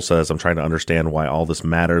 Nicole says, I'm trying to understand why all this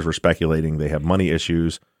matters. We're speculating they have money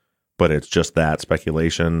issues, but it's just that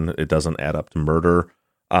speculation. It doesn't add up to murder.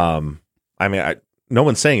 No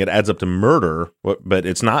one's saying it adds up to murder, but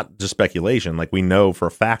it's not just speculation. Like, we know for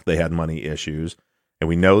a fact they had money issues, and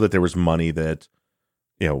we know that there was money that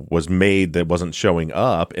was made that wasn't showing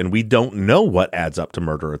up, and we don't know what adds up to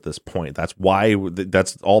murder at this point. That's why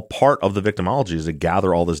that's all part of the victimology, is to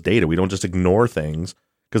gather all this data. We don't just ignore things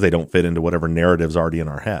because they don't fit into whatever narrative's already in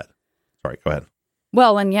our head. Sorry, go ahead.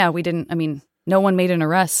 Well, and we didn't. I mean, no one made an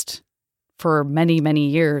arrest for many, many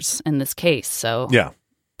years in this case. So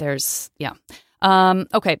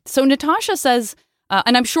okay. So Natasha says,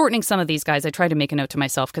 and I'm shortening some of these guys. I tried to make a note to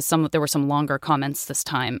myself because there were some longer comments this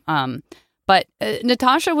time. But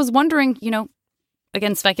Natasha was wondering,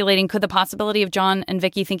 again, speculating, could the possibility of John and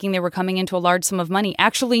Vicky thinking they were coming into a large sum of money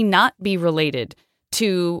actually not be related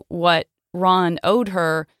to what Ron owed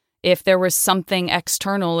her? If there was something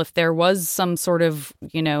external, if there was some sort of,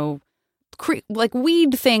 like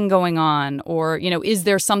weed thing going on, or, is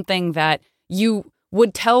there something that you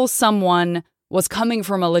would tell someone was coming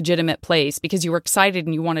from a legitimate place because you were excited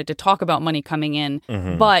and you wanted to talk about money coming in,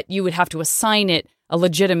 but you would have to assign it a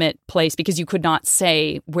legitimate place because you could not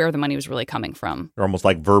say where the money was really coming from. They're almost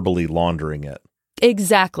like verbally laundering it.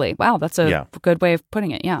 Exactly. Wow, that's a good way of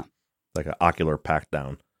putting it, yeah. Like an ocular pack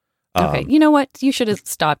down. Okay, you know what? You should have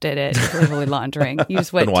stopped it at verbally laundering. You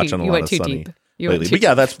just went too deep. Lately. But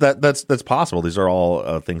yeah, that's possible. These are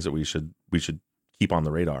all things that we should keep on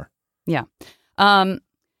the radar. Yeah.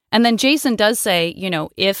 And then Jason does say,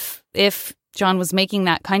 if John was making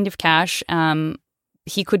that kind of cash,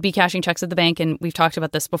 he could be cashing checks at the bank. And we've talked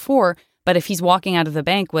about this before. But if he's walking out of the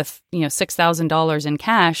bank with, $6,000 in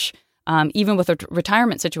cash, even with a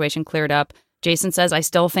retirement situation cleared up, Jason says, I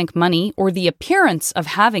still think money or the appearance of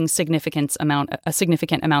having significant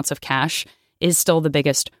amounts of cash is still the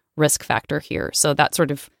biggest risk factor here. So that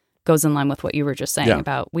sort of goes in line with what you were just saying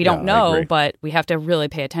about we don't know, but we have to really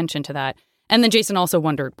pay attention to that. And then Jason also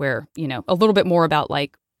wondered where, a little bit more about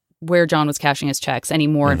like where John was cashing his checks, any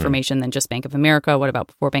more information than just Bank of America. What about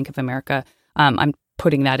before Bank of America? I'm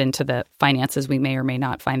putting that into the finances. We may or may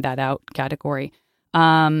not find that out category.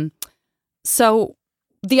 So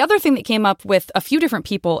the other thing that came up with a few different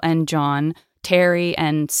people and John, Terry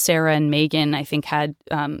and Sarah and Megan, I think had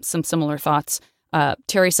some similar thoughts.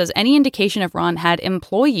 Terry says, any indication if Ron had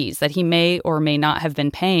employees that he may or may not have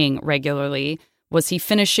been paying regularly? Was he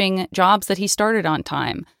finishing jobs that he started on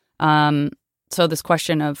time? So this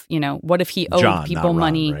question of, what if he owed John, people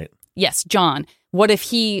money? Ron, right? Yes, John. What if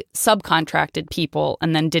he subcontracted people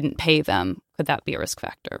and then didn't pay them? Could that be a risk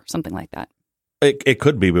factor? Something like that. It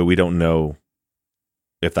could be, but we don't know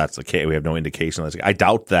if that's the case. We have no indication. I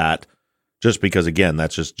doubt that, just because, again,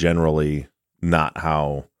 that's just generally not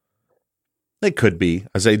how it could be.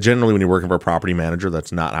 I say generally when you're working for a property manager,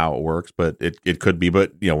 that's not how it works, but it could be.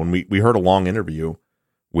 But, when we heard a long interview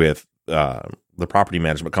with the property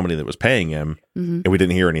management company that was paying him, and we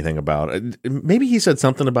didn't hear anything about it. Maybe he said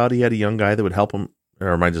something about he had a young guy that would help him, or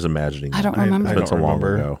am I just imagining? I don't remember. It's been so long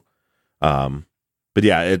ago. But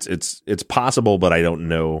yeah, it's possible, but I don't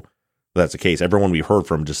know if that's the case. Everyone we heard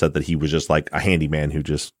from just said that he was just like a handyman who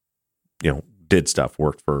just, did stuff,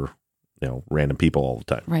 worked for, random people all the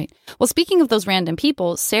time. Right. Well, speaking of those random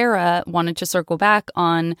people, Sarah wanted to circle back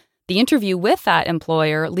on the interview with that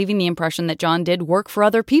employer, leaving the impression that John did work for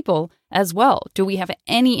other people as well. Do we have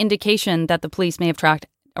any indication that the police may have tracked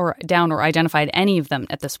down or identified any of them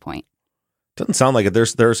at this point? Doesn't sound like it.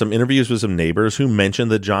 There are some interviews with some neighbors who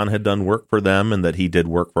mentioned that John had done work for them and that he did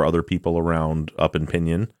work for other people around up in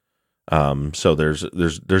Pinion. So there's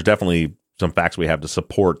definitely some facts we have to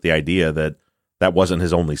support the idea that that wasn't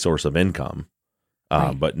his only source of income.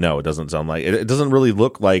 Right. But no, it doesn't sound like it doesn't really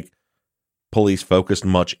look like police focused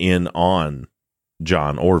much in on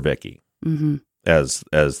John or Vicky as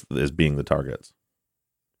being the targets.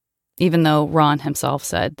 Even though Ron himself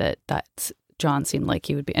said that John seemed like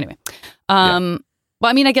he would be. Anyway. Well,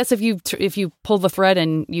 I mean, I guess if you pull the thread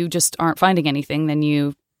and you just aren't finding anything, then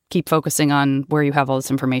you keep focusing on where you have all this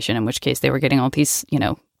information, in which case they were getting all these,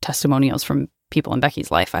 testimonials from people in Becky's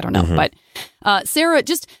life. I don't know. But Sarah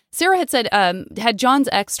had said, had John's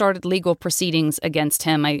ex started legal proceedings against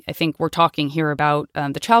him? I think we're talking here about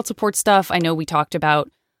the child support stuff. I know we talked about,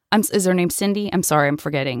 is her name Cindy? I'm sorry, I'm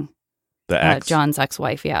forgetting. The ex? John's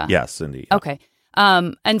ex-wife, yeah. Yes, Cindy. Yeah. Okay.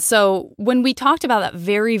 And so when we talked about that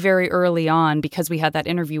very, very early on, because we had that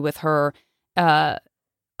interview with her, I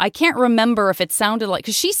can't remember if it sounded like,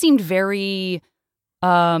 because she seemed very,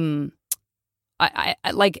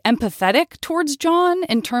 like empathetic towards John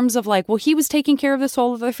in terms of like, well, he was taking care of this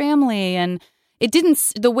whole other family. And it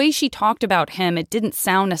didn't, the way she talked about him, it didn't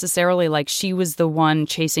sound necessarily like she was the one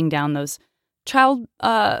chasing down those child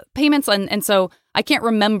payments. And so I can't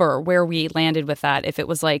remember where we landed with that. If it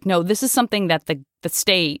was like, no, this is something that the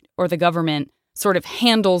state or the government sort of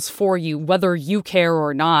handles for you, whether you care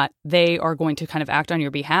or not, they are going to kind of act on your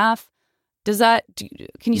behalf. Can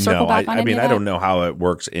you circle back on any of that? I don't know how it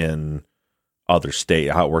works in other state,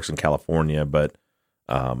 how it works in California, but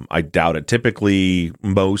I doubt it. Typically,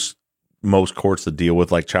 most courts that deal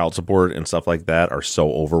with like child support and stuff like that are so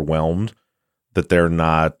overwhelmed that they're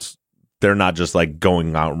not just like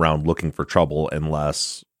going out around looking for trouble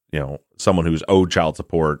unless, someone who's owed child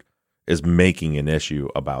support is making an issue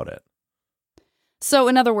about it. So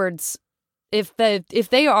in other words, if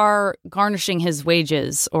they are garnishing his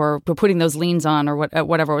wages or putting those liens on or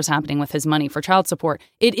whatever was happening with his money for child support,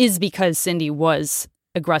 it is because Cindy was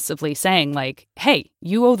aggressively saying like, hey,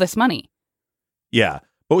 you owe this money. Yeah.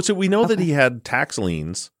 But so we know that he had tax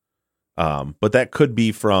liens, but that could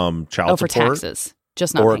be from child support. For taxes.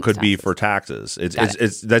 Just not or it could taxes. Be for taxes.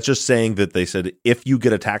 It's that's just saying that they said if you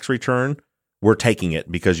get a tax return, we're taking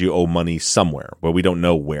it because you owe money somewhere, but we don't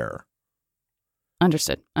know where.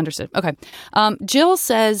 Understood. Okay. Jill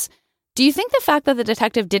says, do you think the fact that the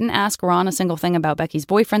detective didn't ask Ron a single thing about Becky's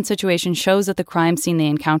boyfriend situation shows that the crime scene they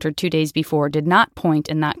encountered 2 days before did not point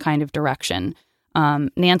in that kind of direction?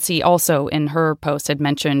 Nancy also in her post had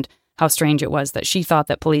mentioned how strange it was that she thought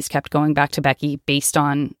that police kept going back to Becky based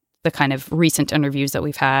on the kind of recent interviews that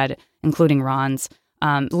we've had, including Ron's.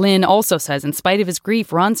 Lynn also says, in spite of his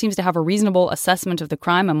grief, Ron seems to have a reasonable assessment of the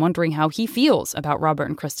crime. I'm wondering how he feels about Robert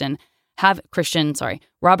and Christian having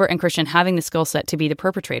the skill set to be the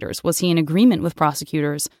perpetrators. Was he in agreement with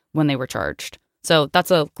prosecutors when they were charged? So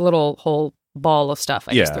that's a little whole ball of stuff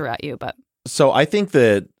I just threw at you. But so I think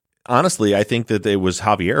that, honestly, I think that it was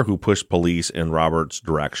Javier who pushed police in Robert's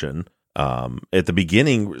direction at the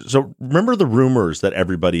beginning. So remember the rumors that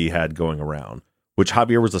everybody had going around, which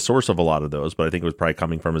Javier was the source of a lot of those, but I think it was probably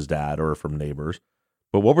coming from his dad or from neighbors.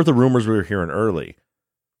 But what were the rumors we were hearing early?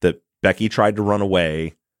 That Becky tried to run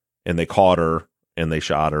away and they caught her and they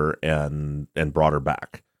shot her and brought her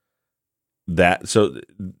back. So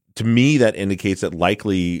to me, that indicates that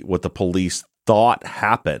likely what the police thought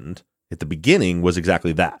happened at the beginning was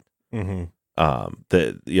exactly that. Mm-hmm.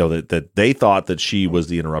 That they thought that she was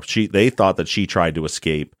the interruption. They thought that she tried to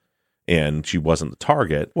escape and she wasn't the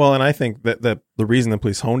target. Well, and I think that the reason the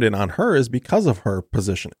police honed in on her is because of her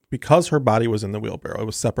position, because her body was in the wheelbarrow. It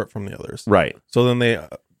was separate from the others. Right. So then they,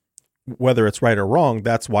 whether it's right or wrong,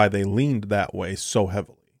 that's why they leaned that way so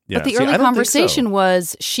heavily. Yeah. But the early conversation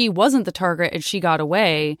was she wasn't the target and she got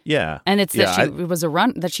away. Yeah. And it's that it was a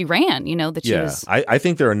run that she ran, that she was. I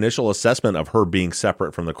think their initial assessment of her being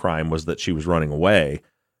separate from the crime was that she was running away.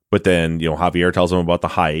 But then, Javier tells them about the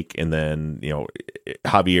hike. And then,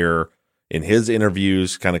 Javier in his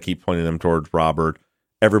interviews kind of keep pointing them towards Robert.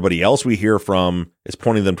 Everybody else we hear from is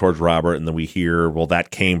pointing them towards Robert. And then we hear, well,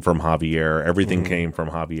 that came from Javier. Everything came from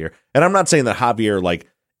Javier. And I'm not saying that Javier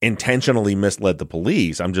intentionally misled the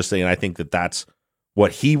police. I'm just saying I think that that's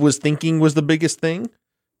what he was thinking was the biggest thing.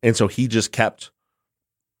 And so he just kept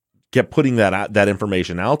putting that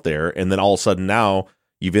information out there. And then all of a sudden now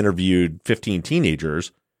you've interviewed 15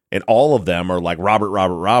 teenagers and all of them are like,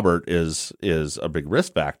 Robert is a big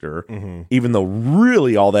risk factor, even though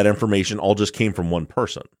really all that information all just came from one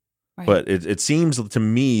person. Right. But it seems to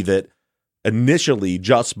me that initially,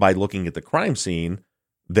 just by looking at the crime scene,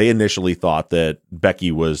 they initially thought that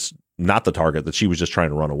Becky was not the target, that she was just trying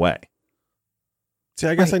to run away. See,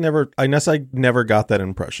 I guess I never got that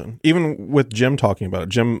impression. Even with Jim talking about it,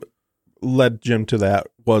 Jim led Jim to that,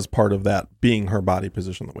 was part of that being her body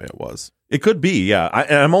position the way it was. It could be, yeah.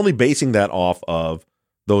 I'm only basing that off of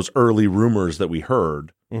those early rumors that we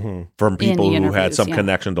heard from people who had some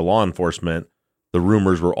connection to law enforcement. The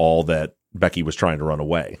rumors were all that Becky was trying to run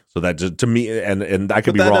away. So that just, to me, and I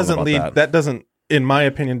could be wrong about that. That doesn't, in my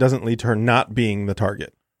opinion, doesn't lead to her not being the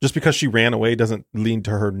target. Just because she ran away doesn't lead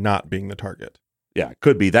to her not being the target. Yeah, it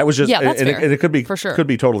could be. That was just, that's fair. And it could be, for sure. Could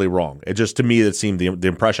be totally wrong. It just, to me, it seemed the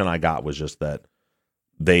impression I got was just that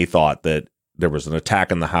they thought that there was an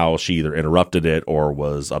attack in the house. She either interrupted it or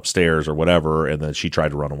was upstairs or whatever, and then she tried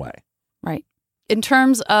to run away. Right. In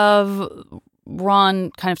terms of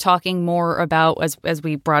Ron kind of talking more about, as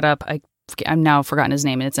we brought up, I'm now forgotten his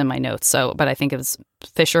name and it's in my notes. So, but I think it was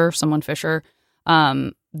Fisher.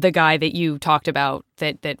 The guy that you talked about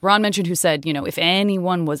that Ron mentioned, who said, if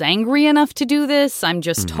anyone was angry enough to do this, I'm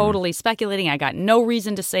just totally speculating. I got no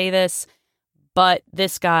reason to say this, but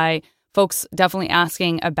this guy, folks definitely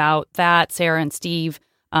asking about that. Sarah and Steve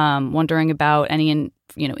wondering about any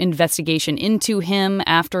investigation into him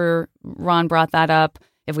after Ron brought that up.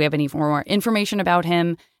 If we have any more information about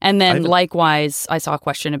him. And then likewise, I saw a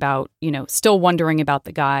question about, still wondering about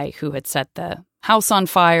the guy who had set the house on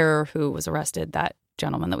fire, who was arrested, that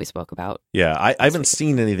gentleman that we spoke about. Yeah, I haven't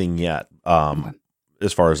seen anything yet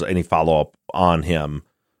as far as any follow-up on him,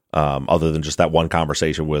 other than just that one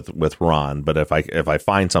conversation with Ron. But if I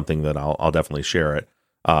find something, then I'll definitely share it.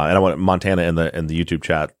 And I want Montana in the YouTube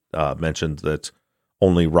chat mentioned that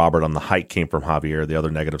only Robert on the hike came from Javier. The other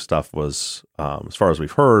negative stuff was, as far as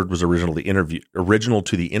we've heard, was original to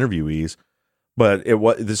the interviewees. But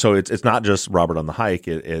it's not just Robert on the hike.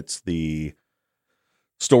 It's the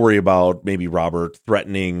story about maybe Robert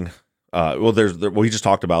threatening. We just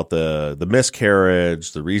talked about the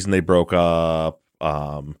miscarriage, the reason they broke up.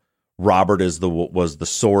 Robert was the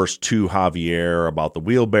source to Javier about the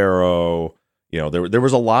wheelbarrow. There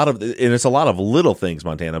was a lot of, and it's a lot of little things,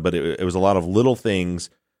 Montana, but it was a lot of little things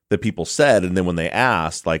that people said. And then when they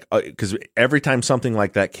asked, because every time something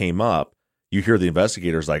like that came up, you hear the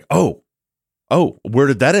investigators like, oh, where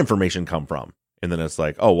did that information come from? And then it's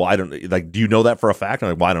like, oh, well, I don't, do you know that for a fact? And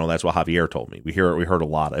I'm like, well, I don't know. That's what Javier told me. We heard a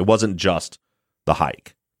lot. It wasn't just the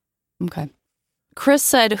hike. Okay. Chris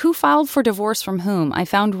said, who filed for divorce from whom? I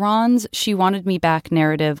found Ron's "she wanted me back"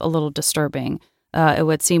 narrative a little disturbing. It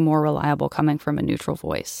would seem more reliable coming from a neutral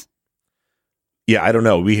voice. Yeah, I don't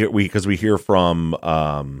know. We hear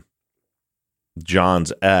from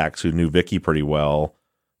John's ex, who knew Vicky pretty well,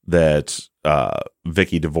 that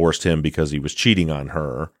Vicky divorced him because he was cheating on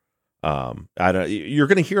her. You're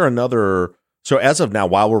going to hear another. So as of now,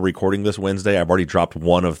 while we're recording this Wednesday, I've already dropped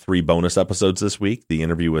one of 3 bonus episodes this week. The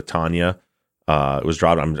interview with Tanya, it was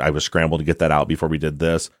dropped. I was scrambled to get that out before we did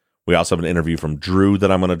this. We also have an interview from Drew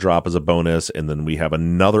that I'm going to drop as a bonus, and then we have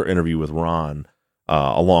another interview with Ron,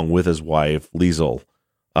 along with his wife Liesel,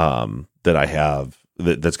 that I have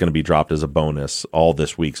that's going to be dropped as a bonus all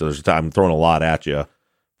this week. So I'm throwing a lot at you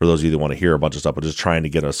for those of you that want to hear a bunch of stuff, but just trying to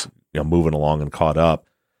get us moving along and caught up.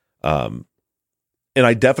 And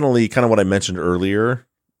I definitely, kind of what I mentioned earlier,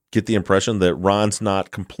 get the impression that Ron's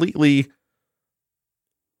not completely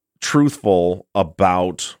truthful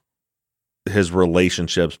about his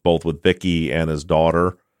relationships, both with Vicky and his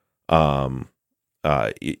daughter. And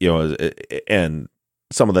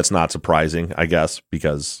some of that's not surprising, I guess,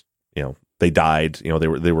 because, they died,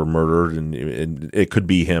 they were murdered, and it could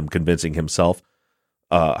be him convincing himself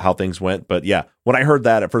how things went. But yeah, when I heard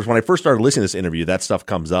that at first, when I first started listening to this interview, that stuff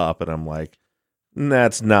comes up, and I'm like,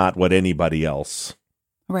 that's not what anybody else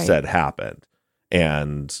said happened.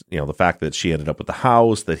 And, the fact that she ended up with the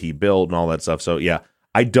house that he built and all that stuff. So yeah,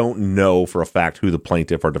 I don't know for a fact who the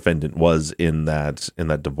plaintiff or defendant was in that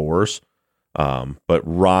divorce. But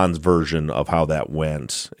Ron's version of how that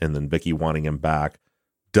went, and then Vicky wanting him back,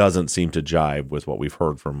 doesn't seem to jibe with what we've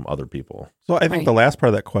heard from other people. So I think the last part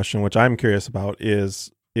of that question, which I'm curious about,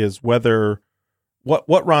 is whether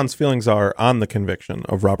what Ron's feelings are on the conviction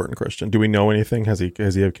of Robert and Christian. Do we know anything? Has he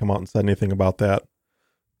come out and said anything about that?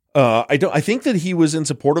 I think that he was in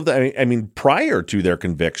support of that. I mean, prior to their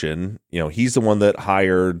conviction, he's the one that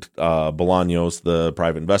hired Bolaños, the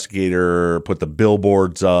private investigator, put the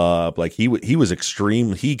billboards up. Like he was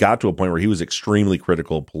extreme. He got to a point where he was extremely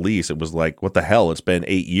critical of police. It was like, what the hell? It's been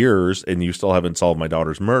 8 years and you still haven't solved my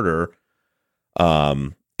daughter's murder.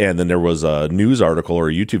 And then there was a news article or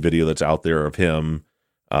a YouTube video that's out there of him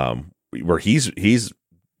where he's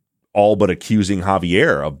all but accusing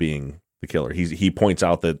Javier of being the killer. He points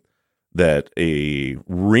out that a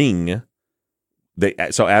ring,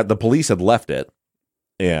 the police had left it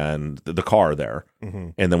and the car there. Mm-hmm.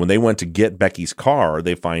 And then when they went to get Becky's car,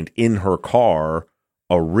 they find in her car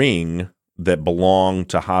a ring that belonged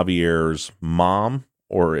to Javier's mom.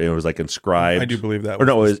 Or it was like inscribed. I do believe that. Or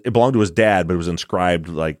no, it belonged to his dad, but it was inscribed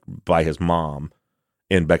like by his mom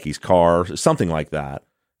in Becky's car, something like that.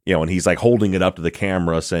 And he's like holding it up to the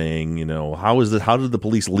camera saying, how did the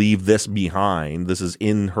police leave this behind? This is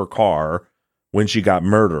in her car when she got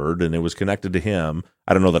murdered, and it was connected to him.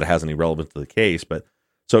 I don't know that it has any relevance to the case, but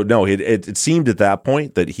so no, it seemed at that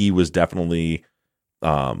point that he was definitely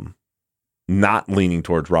not leaning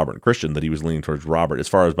towards Robert and Christian, that he was leaning towards Robert. As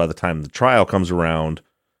far as by the time the trial comes around,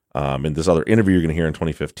 in this other interview you're going to hear in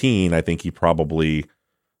 2015, I think he probably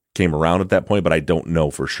came around at that point, but I don't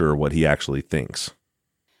know for sure what he actually thinks.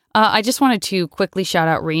 I just wanted to quickly shout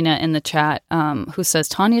out Rena in the chat, who says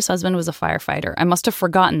Tanya's husband was a firefighter. I must have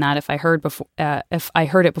forgotten that if I heard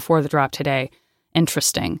it before the drop today.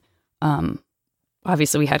 Interesting.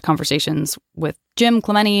 Obviously, we had conversations with Jim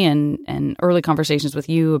Clementi and early conversations with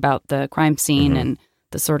you about the crime scene and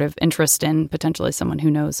the sort of interest in potentially someone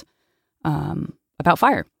who knows about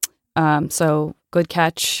fire. So good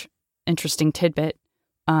catch. Interesting tidbit.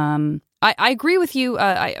 I agree with you.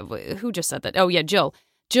 Who just said that? Oh, yeah, Jill.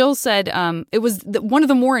 Jill said it was one of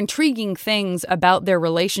the more intriguing things about their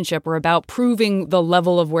relationship, or about proving the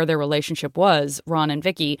level of where their relationship was, Ron and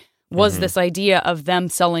Vicky, was this idea of them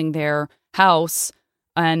selling their house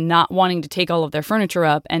and not wanting to take all of their furniture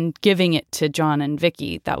up and giving it to John and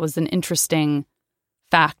Vicky. That was an interesting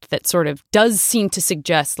fact that sort of does seem to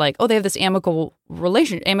suggest like, oh, they have this amicable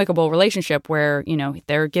relationship where,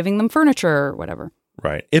 they're giving them furniture or whatever.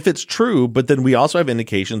 Right. If it's true, but then we also have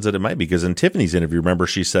indications that it might be, because in Tiffany's interview, remember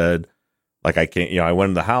she said, like, I went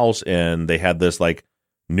in the house and they had this like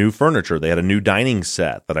new furniture. They had a new dining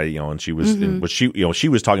set that and she was, she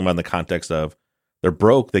was talking about in the context of they're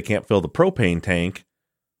broke. They can't fill the propane tank.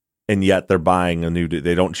 And yet they're buying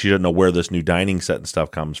she doesn't know where this new dining set and stuff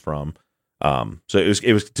comes from. So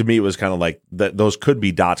it was, to me, it was kind of like that. Those could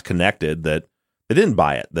be dots connected that they didn't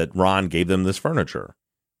buy it, that Ron gave them this furniture.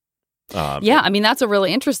 I mean, that's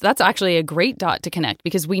that's actually a great dot to connect,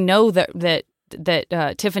 because we know that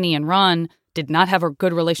Tiffany and Ron did not have a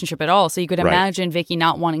good relationship at all. So you could imagine Vicky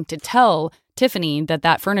not wanting to tell Tiffany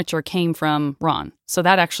that furniture came from Ron. So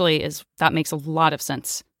that makes a lot of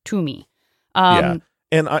sense to me. Yeah.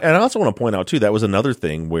 And I also want to point out too, that was another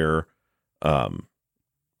thing where,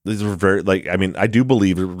 these were very, I do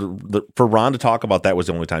believe for Ron to talk about that was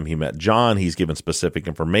the only time he met John. He's given specific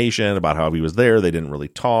information about how he was there. They didn't really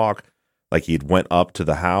talk. Like he'd went up to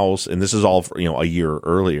the house, and this is all a year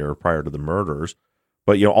earlier prior to the murders.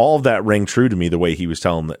 But all of that rang true to me the way he was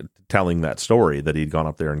telling that story, that he'd gone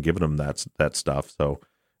up there and given him that stuff. So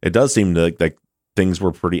it does seem like things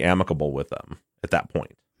were pretty amicable with them at that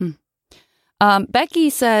point. Becky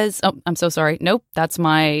says, oh, I'm so sorry. Nope, that's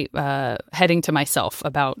my heading to myself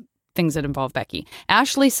about things that involve Becky.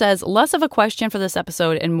 Ashley says, less of a question for this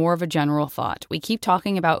episode and more of a general thought. We keep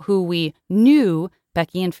talking about who we knew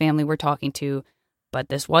Becky and family were talking to, but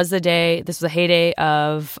this was the heyday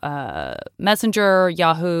of Messenger,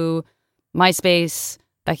 Yahoo, MySpace.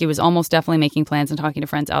 Becky was almost definitely making plans and talking to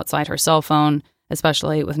friends outside her cell phone,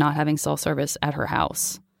 especially with not having cell service at her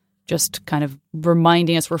house. Just kind of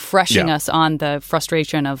reminding us, refreshing us on the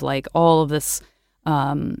frustration of like all of this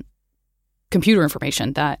computer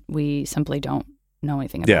information that we simply don't know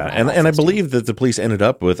anything about. Yeah, and I believe that the police ended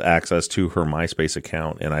up with access to her MySpace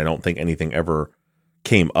account, and I don't think anything ever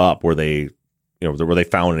came up where they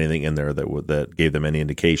found anything in there that gave them any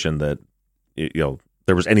indication that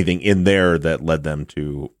there was anything in there that led them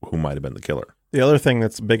to who might have been the killer. The other thing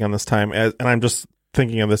that's big on this time, and I'm just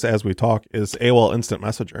thinking of this as we talk, is AOL Instant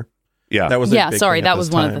Messenger. Yeah, that was that was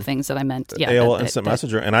one of the things that I meant. Yeah, AOL Instant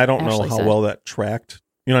Messenger, and I don't know how well that tracked.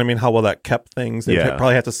 You know what I mean? How well that kept things. They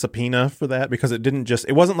probably had to subpoena for that because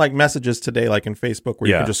it wasn't like messages today, like in Facebook, where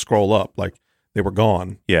you could just scroll up. Like they were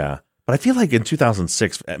gone. Yeah. But I feel like in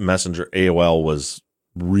 2006, Messenger AOL was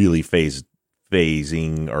really phased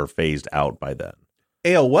out by then.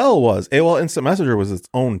 AOL Instant Messenger was its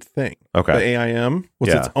own thing. Okay. The AIM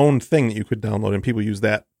was its own thing that you could download, and people use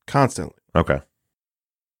that constantly. Okay.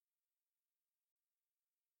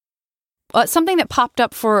 Something that popped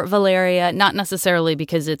up for Valeria, not necessarily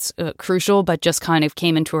because it's crucial, but just kind of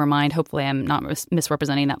came into her mind. Hopefully I'm not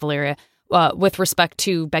misrepresenting that, Valeria. With respect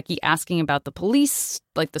to Becky asking about the police,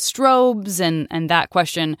 like the strobes and that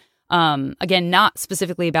question. Again, not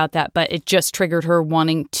specifically about that, but it just triggered her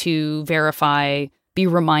wanting to be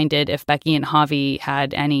reminded if Becky and Javi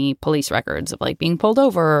had any police records of like being pulled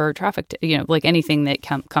over or trafficked, like anything that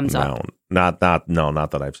comes up. Not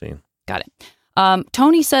that I've seen. Got it.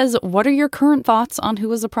 Tony says, what are your current thoughts on who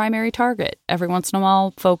was the primary target? Every once in a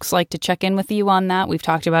while, folks like to check in with you on that. We've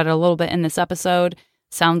talked about it a little bit in this episode.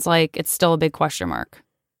 Sounds like it's still a big question mark.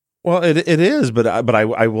 Well, it is, but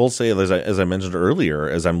I will say, as I mentioned earlier,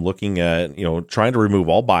 as I'm looking at, trying to remove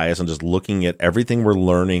all bias and just looking at everything we're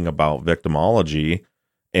learning about victimology,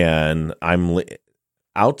 and I'm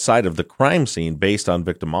outside of the crime scene based on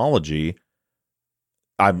victimology,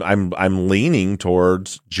 I'm leaning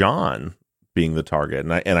towards John being the target,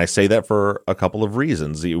 and I say that for a couple of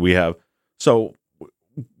reasons. We got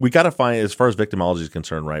to find, as far as victimology is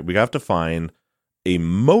concerned, right? We have to find a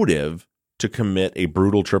motive to commit a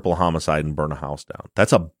brutal triple homicide and burn a house down.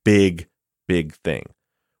 That's a big, big thing.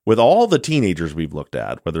 With all the teenagers we've looked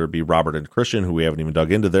at, whether it be Robert and Christian, who we haven't even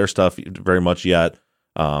dug into their stuff very much yet,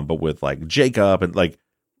 but with like Jacob and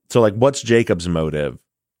what's Jacob's motive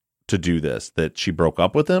to do this? That she broke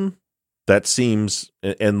up with him? That seems,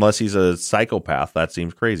 unless he's a psychopath, that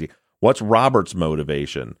seems crazy. What's Robert's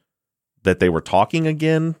motivation? That they were talking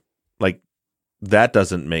again? Like, that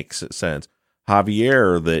doesn't make sense.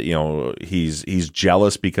 Javier, that he's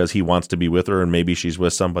jealous because he wants to be with her and maybe she's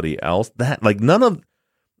with somebody else. That, like, none of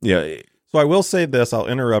So I will say this, I'll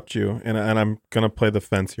interrupt you, and I'm going to play the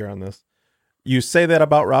fence here on this. You say that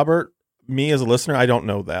about Robert. Me as a listener, I don't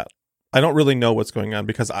know that. I don't really know what's going on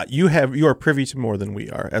because you are privy to more than we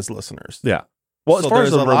are as listeners. Yeah. Well, as far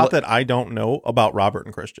as a lot that I don't know about Robert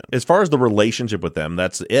and Christian. As far as the relationship with them,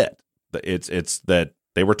 that's it. It's that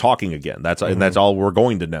they were talking again. And that's all we're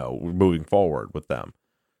going to know moving forward with them.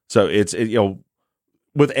 So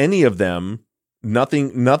with any of them,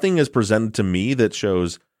 nothing is presented to me that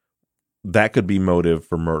shows that could be motive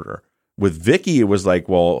for murder. With Vicky, it was like,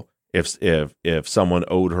 well, if someone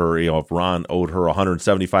owed her, if Ron owed her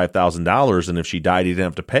 $175,000 and if she died, he didn't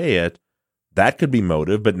have to pay it, that could be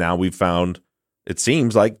motive. But now we've found, it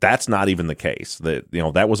seems like that's not even the case. That,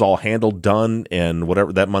 that was all handled, done, and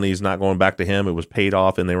whatever, that money is not going back to him. It was paid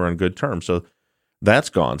off and they were on good terms. So that's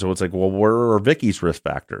gone. So it's like, well, where are Vicky's risk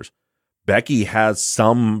factors? Becky has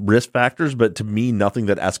some risk factors, but to me, nothing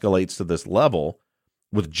that escalates to this level.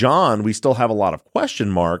 With John, we still have a lot of question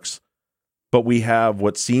marks. But we have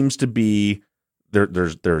what seems to be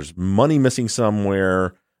there's money missing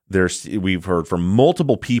somewhere. We've heard from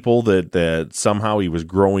multiple people that somehow he was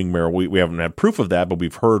growing marijuana. We haven't had proof of that, but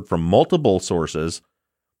we've heard from multiple sources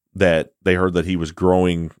that they heard that he was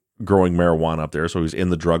growing marijuana up there. So he was in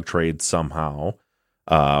the drug trade somehow.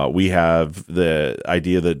 We have the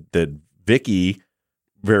idea that Vicky,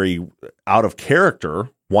 very out of character,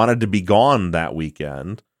 wanted to be gone that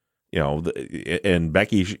weekend. And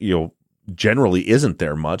Becky, generally isn't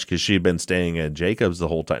there much because she had been staying at Jacob's the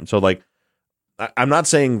whole time. So like, I'm not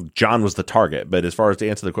saying John was the target, but as far as to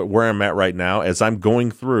answer the question, where I'm at right now, as I'm going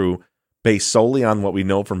through, based solely on what we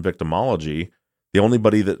know from victimology, the only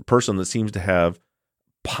person that seems to have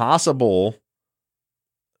possible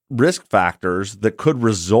risk factors that could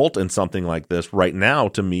result in something like this right now,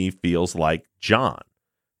 to me, feels like John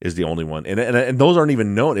is the only one. And those aren't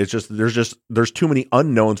even known. It's just, there's too many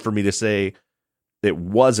unknowns for me to say it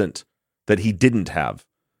wasn't, that he didn't have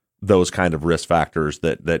those kind of risk factors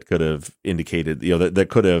that could have indicated, that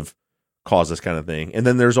could have caused this kind of thing. And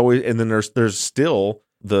then there's still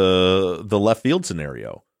the left field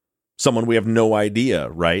scenario. Someone we have no idea,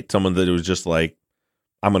 right? Someone that was just like,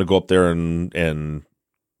 I'm going to go up there and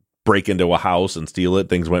break into a house and steal it.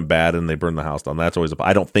 Things went bad and they burned the house down. That's always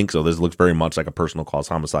I don't think so. This looks very much like a personal cause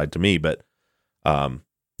homicide to me, but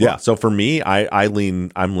yeah. So for me,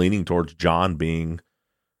 I'm leaning towards John being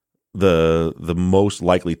the most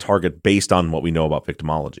likely target based on what we know about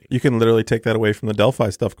victimology. You can literally take that away from the Delphi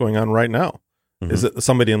stuff going on right now. Mm-hmm. Is it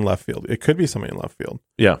somebody in left field? It could be somebody in left field.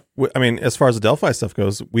 Yeah. I mean, as far as the Delphi stuff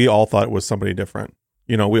goes, we all thought it was somebody different.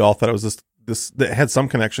 We all thought it was this that had some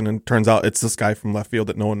connection, and turns out it's this guy from left field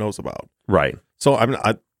that no one knows about. Right. So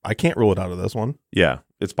I can't rule it out of this one. Yeah,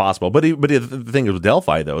 it's possible. But the thing with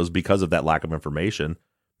Delphi, though, is because of that lack of information,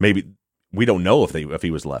 maybe we don't know if he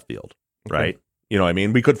was left field, right? Okay. You know what I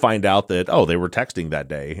mean? We could find out that, they were texting that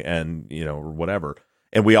day and, or whatever.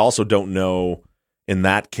 And we also don't know in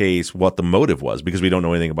that case what the motive was because we don't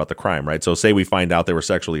know anything about the crime, right? So say we find out they were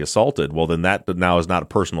sexually assaulted. Well, then that now is not a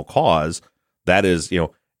personal cause. That is,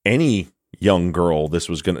 any young girl this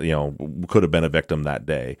was going to, could have been a victim that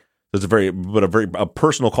day. There's a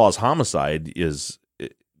personal cause homicide is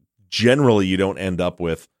generally you don't end up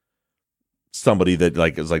with somebody that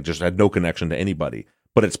just had no connection to anybody.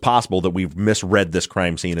 But it's possible that we've misread this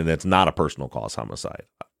crime scene and it's not a personal cause homicide,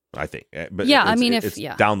 I think. But yeah, it's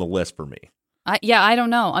down the list for me. I don't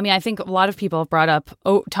know. I mean, I think a lot of people have brought up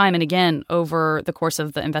time and again over the course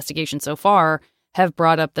of the investigation so far have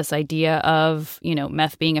brought up this idea of,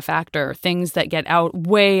 meth being a factor, things that get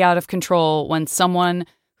way out of control when someone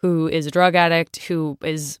who is a drug addict, who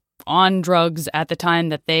is on drugs at the time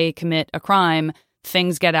that they commit a crime,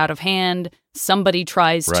 things get out of hand. Somebody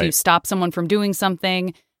tries to stop someone from doing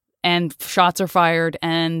something and shots are fired.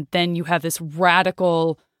 And then you have this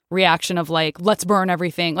radical reaction of like, let's burn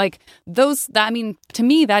everything. Like to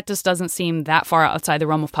me, that just doesn't seem that far outside the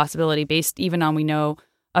realm of possibility based even on we know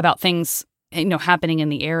about things, happening in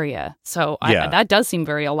the area. So that does seem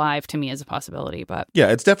very alive to me as a possibility. But yeah,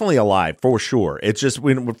 it's definitely alive for sure. It's just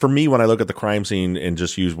for me, when I look at the crime scene and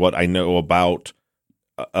just use what I know about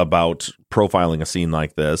profiling a scene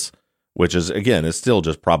like this, which is, again, is still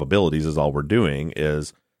just probabilities is all we're doing,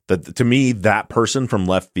 is that to me, that person from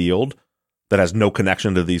left field that has no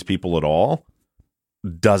connection to these people at all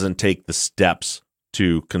doesn't take the steps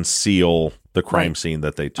to conceal the crime scene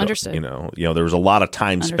that they took. Understood. There was a lot of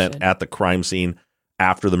time spent at the crime scene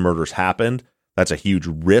after the murders happened. That's a huge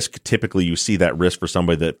risk. Typically, you see that risk for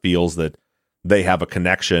somebody that feels that they have a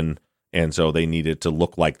connection, and so they needed to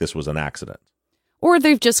look like this was an accident. Or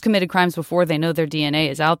they've just committed crimes before. They know their DNA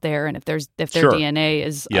is out there, and if their DNA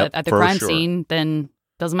is at the crime scene, then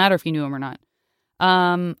it doesn't matter if you knew him or not.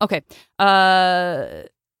 Okay.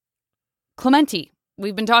 Clementi.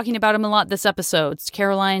 We've been talking about him a lot this episode.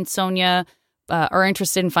 Caroline, Sonia are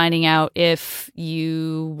interested in finding out if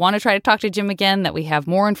you want to try to talk to Jim again, that we have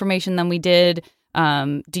more information than we did.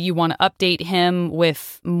 Do you want to update him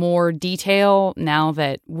with more detail now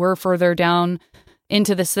that we're further down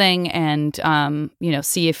into this thing and,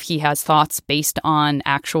 see if he has thoughts based on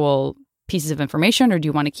actual pieces of information, or do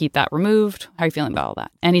you want to keep that removed? How are you feeling about all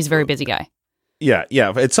that? And he's a very busy guy. Yeah.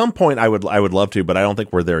 At some point I would love to, but I don't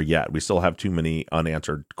think we're there yet. We still have too many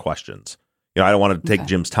unanswered questions. I don't want to take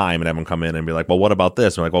Jim's time and have him come in and be like, well, what about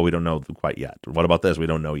this? And we're like, well, we don't know quite yet. What about this? We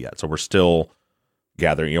don't know yet. So we're still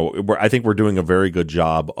gathering, I think we're doing a very good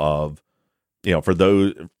job of, for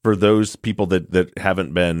those people that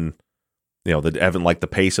haven't been, that haven't liked the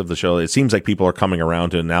pace of the show. It seems like people are coming around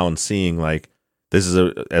to it now and seeing like, this is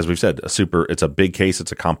as we've said, it's a big case.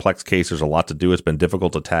 It's a complex case. There's a lot to do. It's been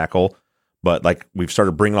difficult to tackle, but like we've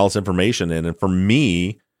started bringing all this information in. And for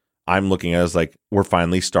me, I'm looking at it as like, we're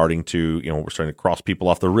finally starting to, we're starting to cross people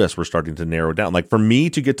off the wrist. We're starting to narrow down. Like for me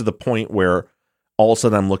to get to the point where all of a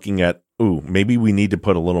sudden I'm looking at, maybe we need to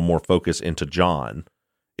put a little more focus into John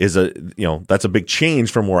is that's a big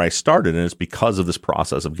change from where I started. And it's because of this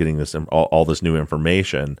process of getting this, all this new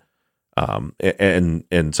information.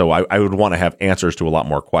 And so I would want to have answers to a lot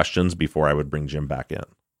more questions before I would bring Jim back in.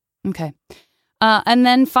 Okay. And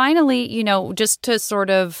then finally, just to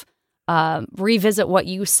sort of revisit what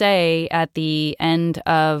you say at the end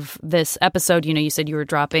of this episode. You said you were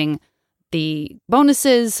dropping the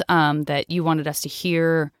bonuses that you wanted us to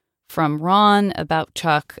hear from Ron about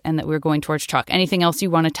Chuck and that we're going towards Chuck. Anything else you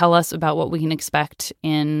want to tell us about what we can expect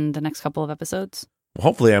in the next couple of episodes?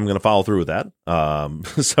 Hopefully I'm going to follow through with that.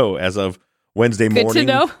 So as of Wednesday morning, good to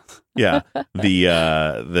know. Yeah,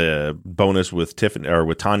 the bonus with Tiffany or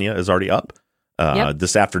with Tanya is already up.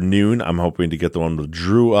 This afternoon, I'm hoping to get the one with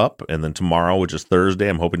Drew up, and then tomorrow, which is Thursday,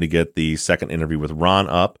 I'm hoping to get the second interview with Ron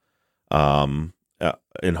up. And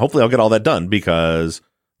hopefully I'll get all that done because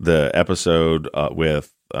the episode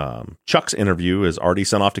with Chuck's interview is already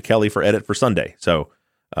sent off to Kelly for edit for Sunday. So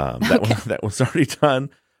that was already done.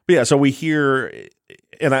 But yeah, so we hear,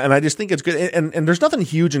 and I just think it's good. And there's nothing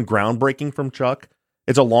huge and groundbreaking from Chuck.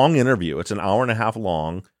 It's a long interview. It's an hour and a half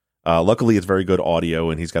long. Luckily, it's very good audio,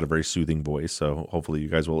 and he's got a very soothing voice. So hopefully you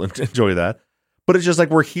guys will enjoy that. But it's just like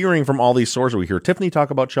we're hearing from all these sources. We hear Tiffany talk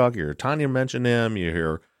about Chuck. You hear Tanya mention him. You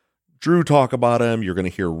hear Drew talk about him. You're going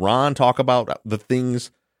to hear Ron talk about the things.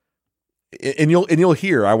 And you'll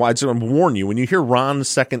hear, I warn you, when you hear Ron's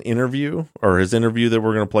second interview or his interview that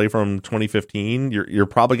we're going to play from 2015, you're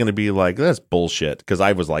probably going to be like, that's bullshit, because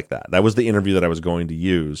I was like that. That was the interview that I was going to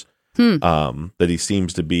use. That he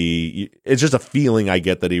seems to be, it's just a feeling I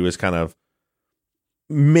get that he was kind of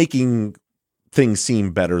making things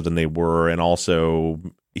seem better than they were. And also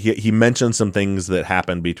he mentioned some things that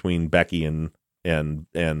happened between Becky and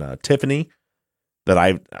Tiffany that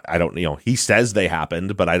I don't, he says they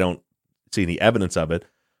happened, but I don't see any evidence of it.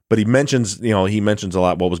 But he mentions a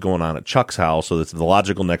lot what was going on at Chuck's house. So that's the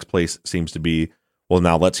logical next place seems to be, well,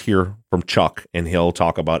 now let's hear from Chuck, and he'll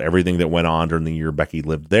talk about everything that went on during the year Becky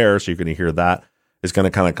lived there. So you're going to hear that. It's going to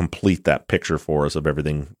kind of complete that picture for us of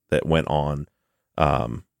everything that went on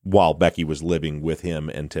while Becky was living with him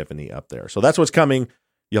and Tiffany up there. So that's what's coming.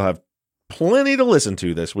 You'll have plenty to listen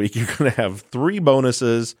to this week. You're going to have 3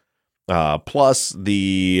 bonuses, plus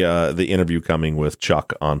the interview coming with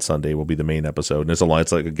Chuck on Sunday will be the main episode. And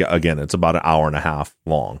it's about an hour and a half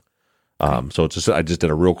long. So I just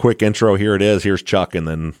did a real quick intro. Here it is. Here's Chuck, and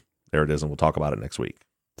then there it is, and we'll talk about it next week.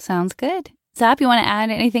 Sounds good. Zap, you want to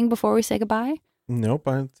add anything before we say goodbye? Nope,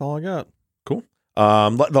 that's all I got. Cool.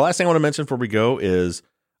 The last thing I want to mention before we go is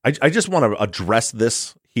I just want to address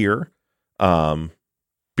this here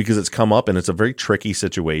because it's come up, and it's a very tricky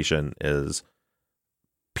situation. Is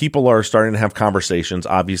people are starting to have conversations,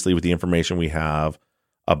 obviously, with the information we have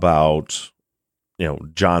about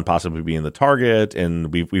John possibly being the target,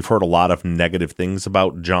 and we've heard a lot of negative things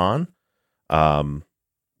about John,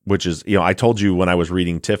 which is, I told you when I was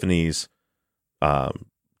reading Tiffany's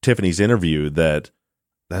interview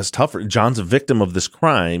that's tough. John's a victim of this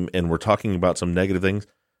crime, and we're talking about some negative things.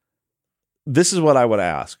 This is what I would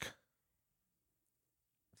ask.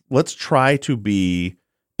 Let's try to be,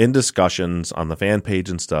 in discussions on the fan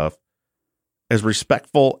page and stuff, as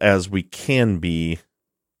respectful as we can be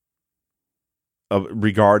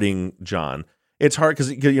regarding John. It's hard because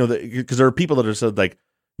there are people that have said, like,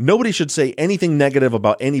 nobody should say anything negative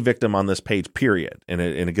about any victim on this page, period. And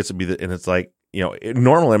it gets to be and it's like,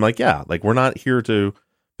 normally I'm like, yeah, like, we're not here to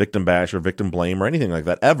victim bash or victim blame or anything like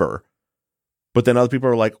that ever. But then other people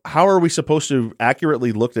are like, how are we supposed to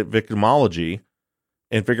accurately look at victimology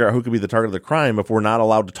and figure out who could be the target of the crime if we're not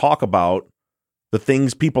allowed to talk about the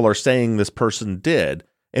things people are saying this person did?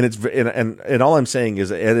 And it's and all I'm saying is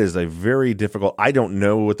it is a very difficult. I don't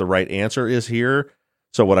know what the right answer is here.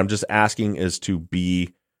 So what I'm just asking is to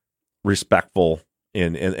be respectful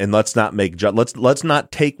and let's not let's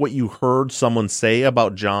not take what you heard someone say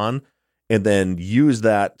about John and then use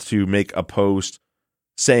that to make a post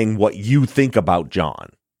saying what you think about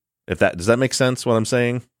John. Does that make sense? What I'm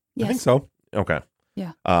saying? Yes. I think so. Okay.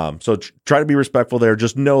 Yeah. So try to be respectful there.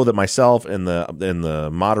 Just know that myself and the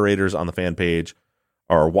moderators on the fan page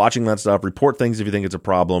are watching that stuff. Report things if you think it's a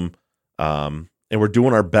problem. And we're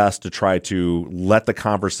doing our best to try to let the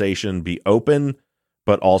conversation be open,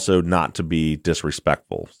 but also not to be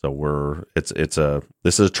disrespectful. So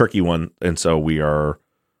this is a tricky one. And so we're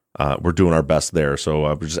doing our best there.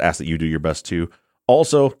 So we just ask that you do your best too.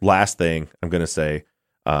 Also, last thing I'm going to say,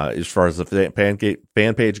 as far as the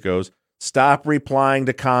fan page goes, stop replying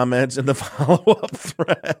to comments in the follow-up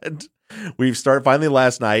thread. We've started finally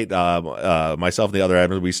last night. Myself and the other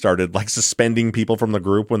admins, we started like suspending people from the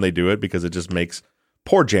group when they do it because it just makes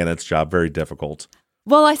poor Janet's job very difficult.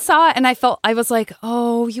 Well, I saw it and I was like,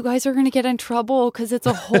 oh, you guys are going to get in trouble because it's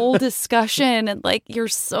a whole discussion and like you're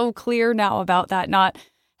so clear now about that not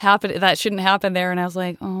happening. That shouldn't happen there. And I was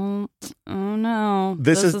like, oh no,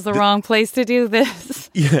 this is the wrong place to do this.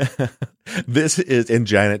 Yeah, this is, and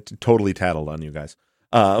Janet totally tattled on you guys.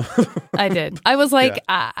 I did. I was like,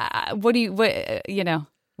 what do you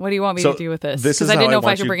want me to do with this? Because I didn't know if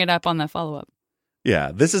I should bring it up on the follow-up.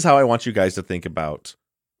 Yeah, this is how I want you guys to think about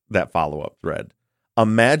that follow-up thread.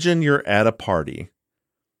 Imagine you're at a party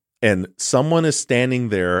and someone is standing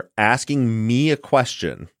there asking me a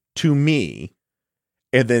question to me,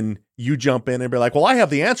 and then you jump in and be like, well, I have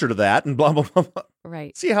the answer to that, and blah, blah, blah, blah.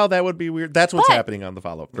 Right. See how that would be weird? That's what's happening on the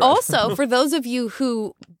follow-up thread. Also, for those of you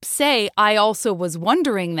who say, I also was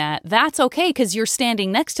wondering that, that's okay, because you're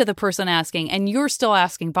standing next to the person asking, and you're still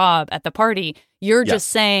asking Bob at the party. You're just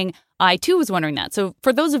saying, I too was wondering that. So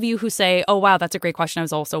for those of you who say, oh, wow, that's a great question, I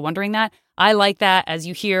was also wondering that, I like that. As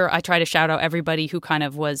you hear, I try to shout out everybody who kind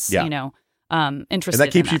of was, interested. And that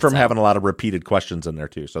keeps you from having a lot of repeated questions in there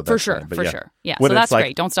too. So that's for sure. Yeah. So that's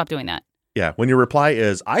great. Don't stop doing that. Yeah. When your reply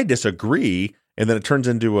is, I disagree, and then it turns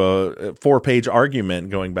into a 4-page argument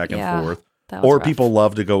going back and forth. Or rough. People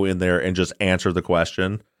love to go in there and just answer the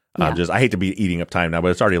question. I hate to be eating up time now,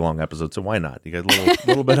 but it's already a long episode, so why not? You get a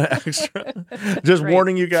little bit of extra. Just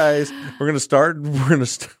warning you guys, we're gonna start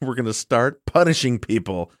punishing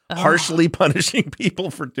people, harshly punishing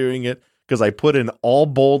people for doing it, because I put in all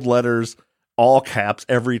bold letters, all caps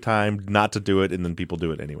every time not to do it, and then people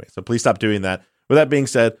do it anyway. So please stop doing that. With that being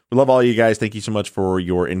said, we love all you guys. Thank you so much for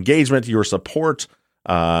your engagement, your support.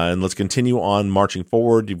 And let's continue on marching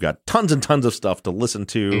forward. You've got tons and tons of stuff to listen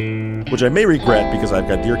to, which I may regret because I've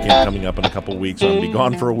got deer camp coming up in a couple weeks. So I'll be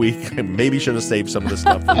gone for a week. I maybe should have saved some of this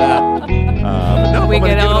stuff for that. But no, we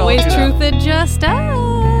could always truth adjust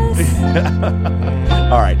us.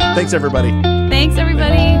 All right. Thanks, everybody. Thanks,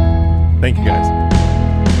 everybody. Thank you, guys.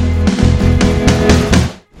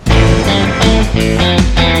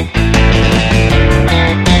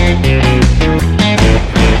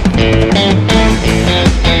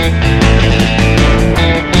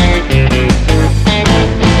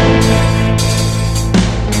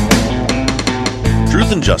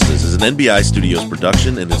 Truth and Justice is an NBI Studios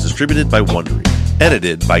production and is distributed by Wondery.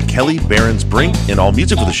 Edited by Kelly Behrens-Brink, and all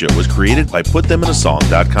music for the show was created by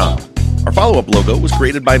PutThemInASong.com. Our follow-up logo was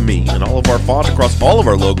created by me, and all of our font across all of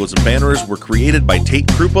our logos and banners were created by Tate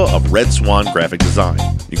Krupa of Red Swan Graphic Design.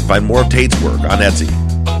 You can find more of Tate's work on Etsy.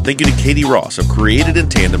 Thank you to Katie Ross of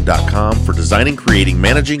CreatedInTandem.com for designing, creating,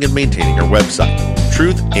 managing, and maintaining our website.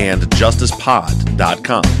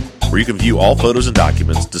 TruthAndJusticePod.com, where you can view all photos and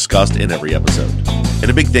documents discussed in every episode. And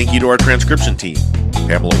a big thank you to our transcription team: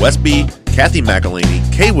 Pamela Westby, Kathy McElhaney,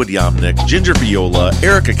 Kaywood Yomnick, Ginger Viola,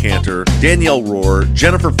 Erica Cantor, Danielle Rohr,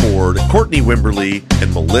 Jennifer Ford, Courtney Wimberly,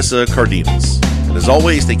 and Melissa Cardenas. And as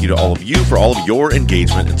always, thank you to all of you for all of your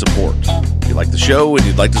engagement and support. If you like the show and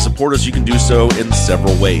you'd like to support us, you can do so in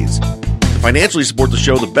several ways. To financially support the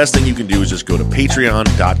show, the best thing you can do is just go to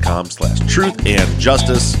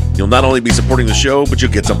patreon.com/truthandjustice. You'll not only be supporting the show, but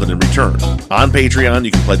you'll get something in return. On Patreon, you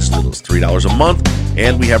can pledge as little as $3 a month,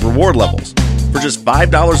 and we have reward levels. For just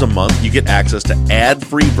 $5 a month, you get access to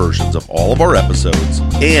ad-free versions of all of our episodes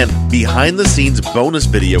and behind-the-scenes bonus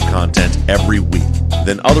video content every week.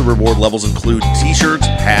 Then other reward levels include t-shirts,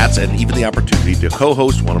 hats, and even the opportunity to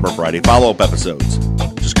co-host one of our Friday follow-up episodes.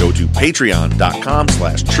 Just go to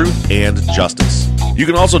patreon.com/truthandjustice. You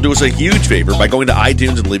can also do us a huge favor by going to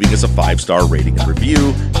iTunes and leaving us a 5-star rating and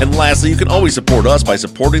review. And lastly, you can always support us by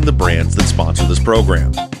supporting the brands that sponsor this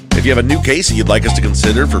program. If you have a new case that you'd like us to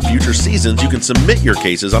consider for future seasons, you can submit your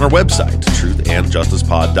cases on our website,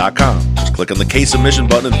 truthandjusticepod.com. Just click on the case submission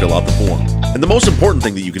button and fill out the form. And the most important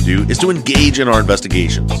thing that you can do is to engage in our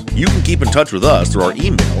investigations. You can keep in touch with us through our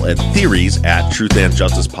email at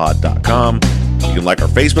theories@truthandjusticepod.com. You can like our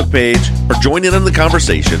Facebook page or join in on the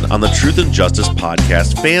conversation on the Truth and Justice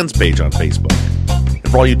Podcast fans page on Facebook.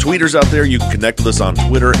 And for all you tweeters out there, you can connect with us on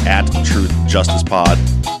Twitter @TruthJusticePod.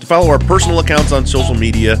 To follow our personal accounts on social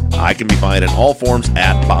media, I can be found in all forms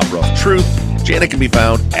 @BobRuffTruth. Janet can be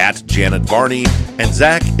found @JanetVarney, and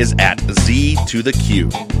Zach is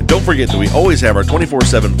 @Z2TheQ. And don't forget that we always have our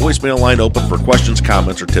 24/7 voicemail line open for questions,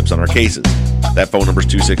 comments, or tips on our cases. That phone number is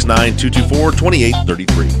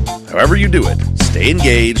 269-224-2833. However you do it, stay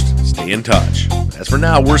engaged, stay in touch. As for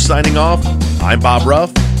now, we're signing off. I'm Bob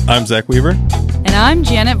Ruff. I'm Zach Weaver. And I'm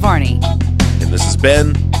Janet Varney. And this has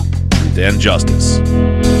been Truth and Justice.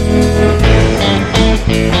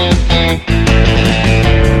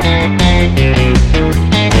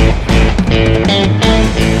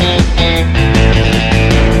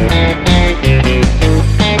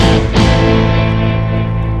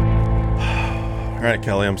 All right,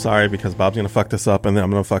 Kelly, I'm sorry because Bob's going to fuck this up, and then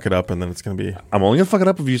I'm going to fuck it up, and then it's going to be... I'm only going to fuck it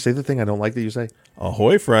up if you say the thing I don't like that you say.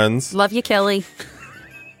 Ahoy, friends. Love you, Kelly.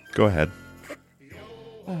 Go ahead.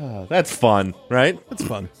 That's fun, right? That's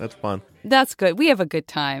fun. That's fun. That's good. We have a good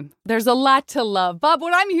time. There's a lot to love. Bob,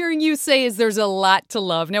 what I'm hearing you say is there's a lot to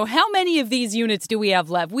love. Now, how many of these units do we have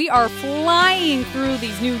left? We are flying through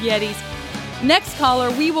these new Yetis. Next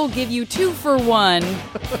caller, we will give you 2 for 1.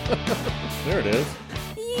 There it is.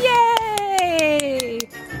 Yay!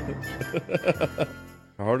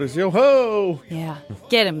 Hard as yo-ho. Yeah.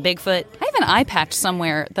 Get him, Bigfoot. I have an eye patch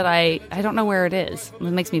somewhere that I don't know where it is. It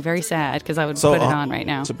makes me very sad because I would put it on right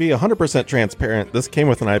now. To be 100% transparent, this came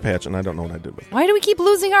with an eye patch, and I don't know what I did with it. Why do we keep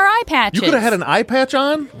losing our eye patches? You could have had an eye patch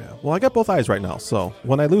on? Yeah. Well, I got both eyes right now, so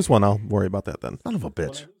when I lose one, I'll worry about that then. Son of a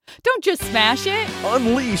bitch. Don't just smash it.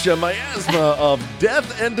 Unleash a miasma of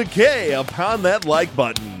death and decay upon that like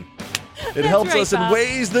button. It helps right, us in Bob.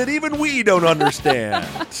 ways that even we don't understand.